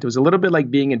the tent. It was a little bit like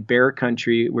being in bear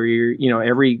country, where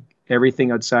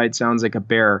everything outside sounds like a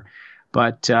bear,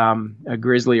 but a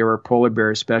grizzly or a polar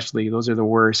bear, especially, those are the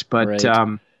worst. But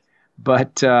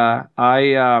right.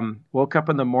 I woke up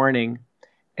in the morning,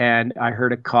 and I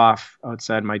heard a cough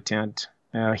outside my tent,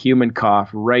 a human cough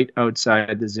right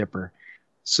outside the zipper.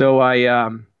 So I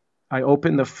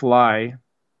opened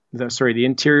the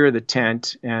interior of the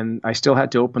tent, and I still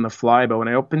had to open the fly. But when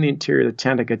I opened the interior of the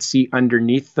tent, I could see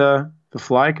underneath the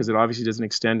fly, because it obviously doesn't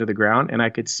extend to the ground, and I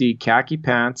could see khaki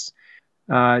pants,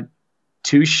 2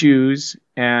 shoes,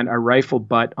 and a rifle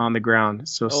butt on the ground.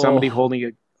 So somebody holding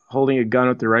a gun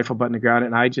with the rifle butt on the ground,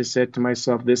 and I just said to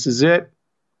myself, "This is it.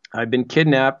 I've been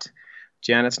kidnapped.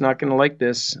 Janet's not going to like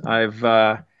this. I've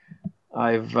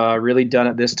really done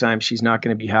it this time. She's not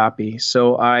going to be happy."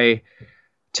 So I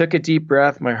took a deep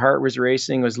breath. My heart was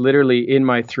racing. It was literally in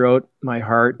my throat, my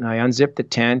heart. And I unzipped the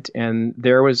tent, and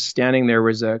standing there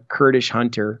was a Kurdish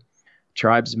hunter,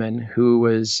 tribesman, who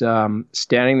was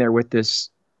standing there with this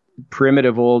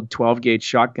primitive old 12-gauge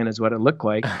shotgun is what it looked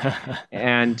like.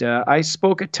 And I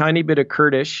spoke a tiny bit of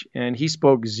Kurdish, and he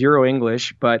spoke zero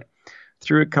English, but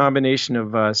through a combination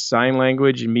of sign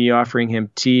language and me offering him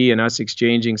tea and us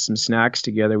exchanging some snacks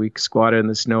together, we squatted in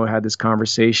the snow, had this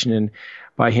conversation, and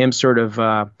by him sort of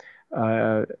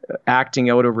acting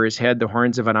out over his head the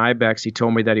horns of an ibex, he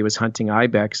told me that he was hunting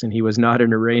ibex, and he was not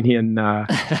an Iranian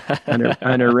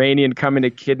an Iranian coming to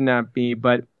kidnap me.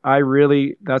 But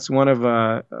that's one of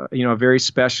a very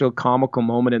special comical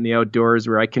moment in the outdoors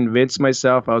where I convinced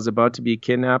myself I was about to be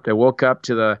kidnapped. I woke up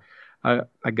to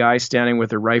a guy standing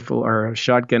with a rifle or a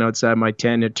shotgun outside my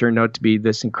tent. It turned out to be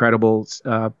this incredible,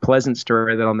 pleasant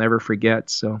story that I'll never forget.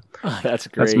 So that's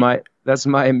great. That's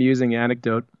my amusing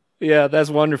anecdote. Yeah, that's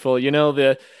wonderful.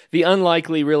 The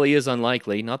unlikely really is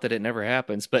unlikely. Not that it never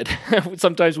happens, but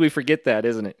sometimes we forget that,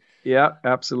 isn't it? Yeah,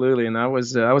 absolutely. And that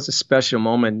was a special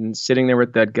moment. And sitting there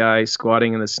with that guy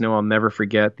squatting in the snow, I'll never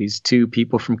forget. These two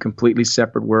people from completely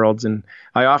separate worlds. And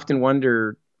I often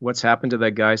wonder what's happened to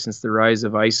that guy since the rise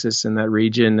of ISIS in that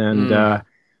region. And I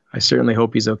certainly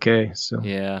hope he's okay. So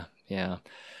yeah.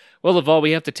 Well, Laval,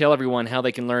 we have to tell everyone how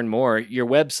they can learn more. Your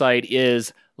website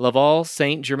is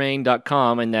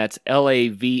LavalSaintGermain.com, and that's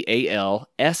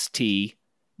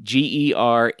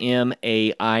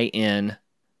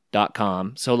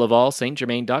LavalSaintGermain.com. So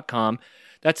LavalSaintGermain.com.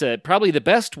 That's probably the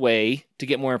best way to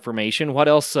get more information. What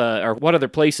else, or what other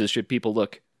places should people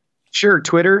look? Sure.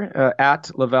 Twitter,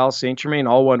 at Laval Saint Germain,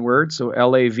 all one word. So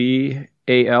LavalStgermain.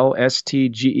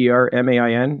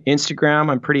 Instagram,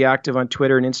 I'm pretty active on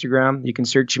Twitter and Instagram. You can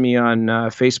search me on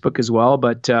Facebook as well.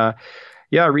 But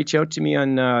reach out to me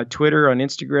on Twitter, on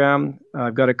Instagram.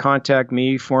 I've got a contact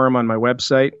me forum on my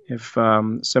website. If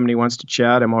somebody wants to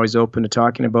chat, I'm always open to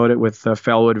talking about it with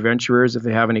fellow adventurers if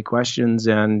they have any questions.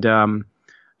 And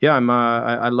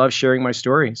I love sharing my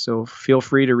story. So feel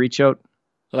free to reach out.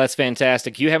 Well, that's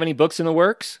fantastic. Do you have any books in the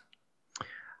works?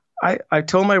 I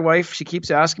told my wife, she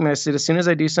keeps asking me, I said, as soon as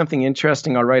I do something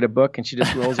interesting, I'll write a book. And she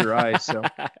just rolls her eyes. So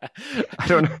I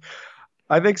don't know.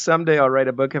 I think someday I'll write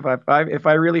a book. If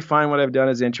I really find what I've done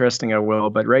is interesting, I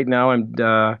will. But right now I'm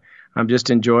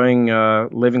just enjoying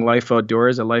living life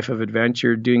outdoors, a life of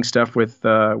adventure, doing stuff with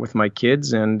my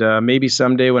kids. And maybe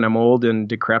someday when I'm old and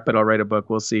decrepit, I'll write a book.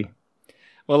 We'll see.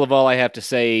 Well, Laval, I have to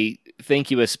say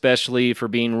thank you especially for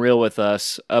being real with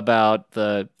us about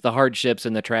the hardships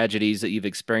and the tragedies that you've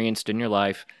experienced in your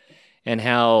life, and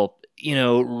how,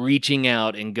 reaching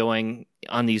out and going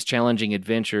on these challenging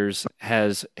adventures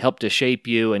has helped to shape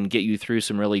you and get you through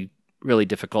some really, really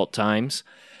difficult times.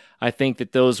 I think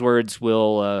that those words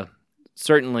will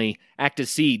certainly act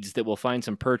as seeds that will find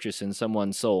some purchase in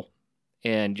someone's soul.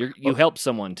 And you helped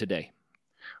someone today.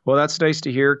 Well, that's nice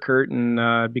to hear, Kurt.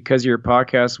 And because of your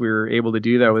podcast, we were able to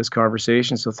do that with this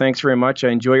conversation. So thanks very much. I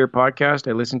enjoy your podcast.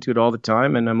 I listen to it all the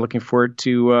time, and I'm looking forward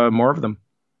to more of them.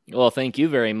 Well, thank you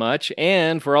very much.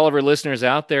 And for all of our listeners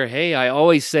out there, hey, I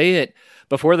always say it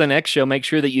before the next show, make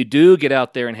sure that you do get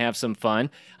out there and have some fun.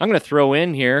 I'm going to throw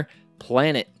in here,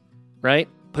 plan it, right?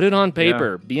 Put it on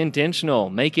paper. Yeah. Be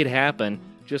intentional. Make it happen,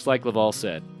 just like Laval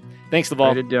said. Thanks, Laval.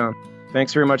 Write it down.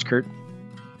 Thanks very much, Kurt.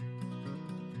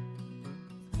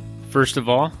 First of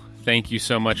all, thank you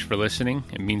so much for listening.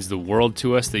 It means the world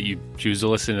to us that you choose to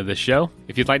listen to the show.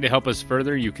 If you'd like to help us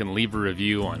further, you can leave a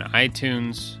review on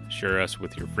iTunes, share us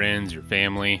with your friends, your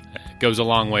family. It goes a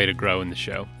long way to grow in the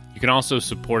show. You can also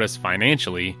support us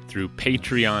financially through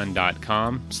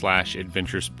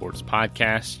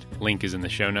patreon.com/adventuresportspodcast. Link is in the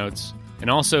show notes. And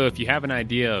also, if you have an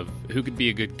idea of who could be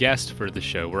a good guest for the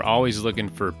show, we're always looking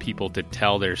for people to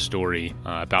tell their story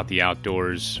about the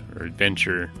outdoors or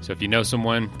adventure. So if you know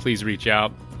someone, please reach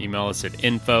out. Email us at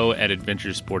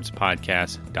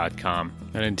info@adventuresportspodcast.com.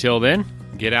 And until then,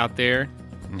 get out there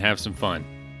and have some fun.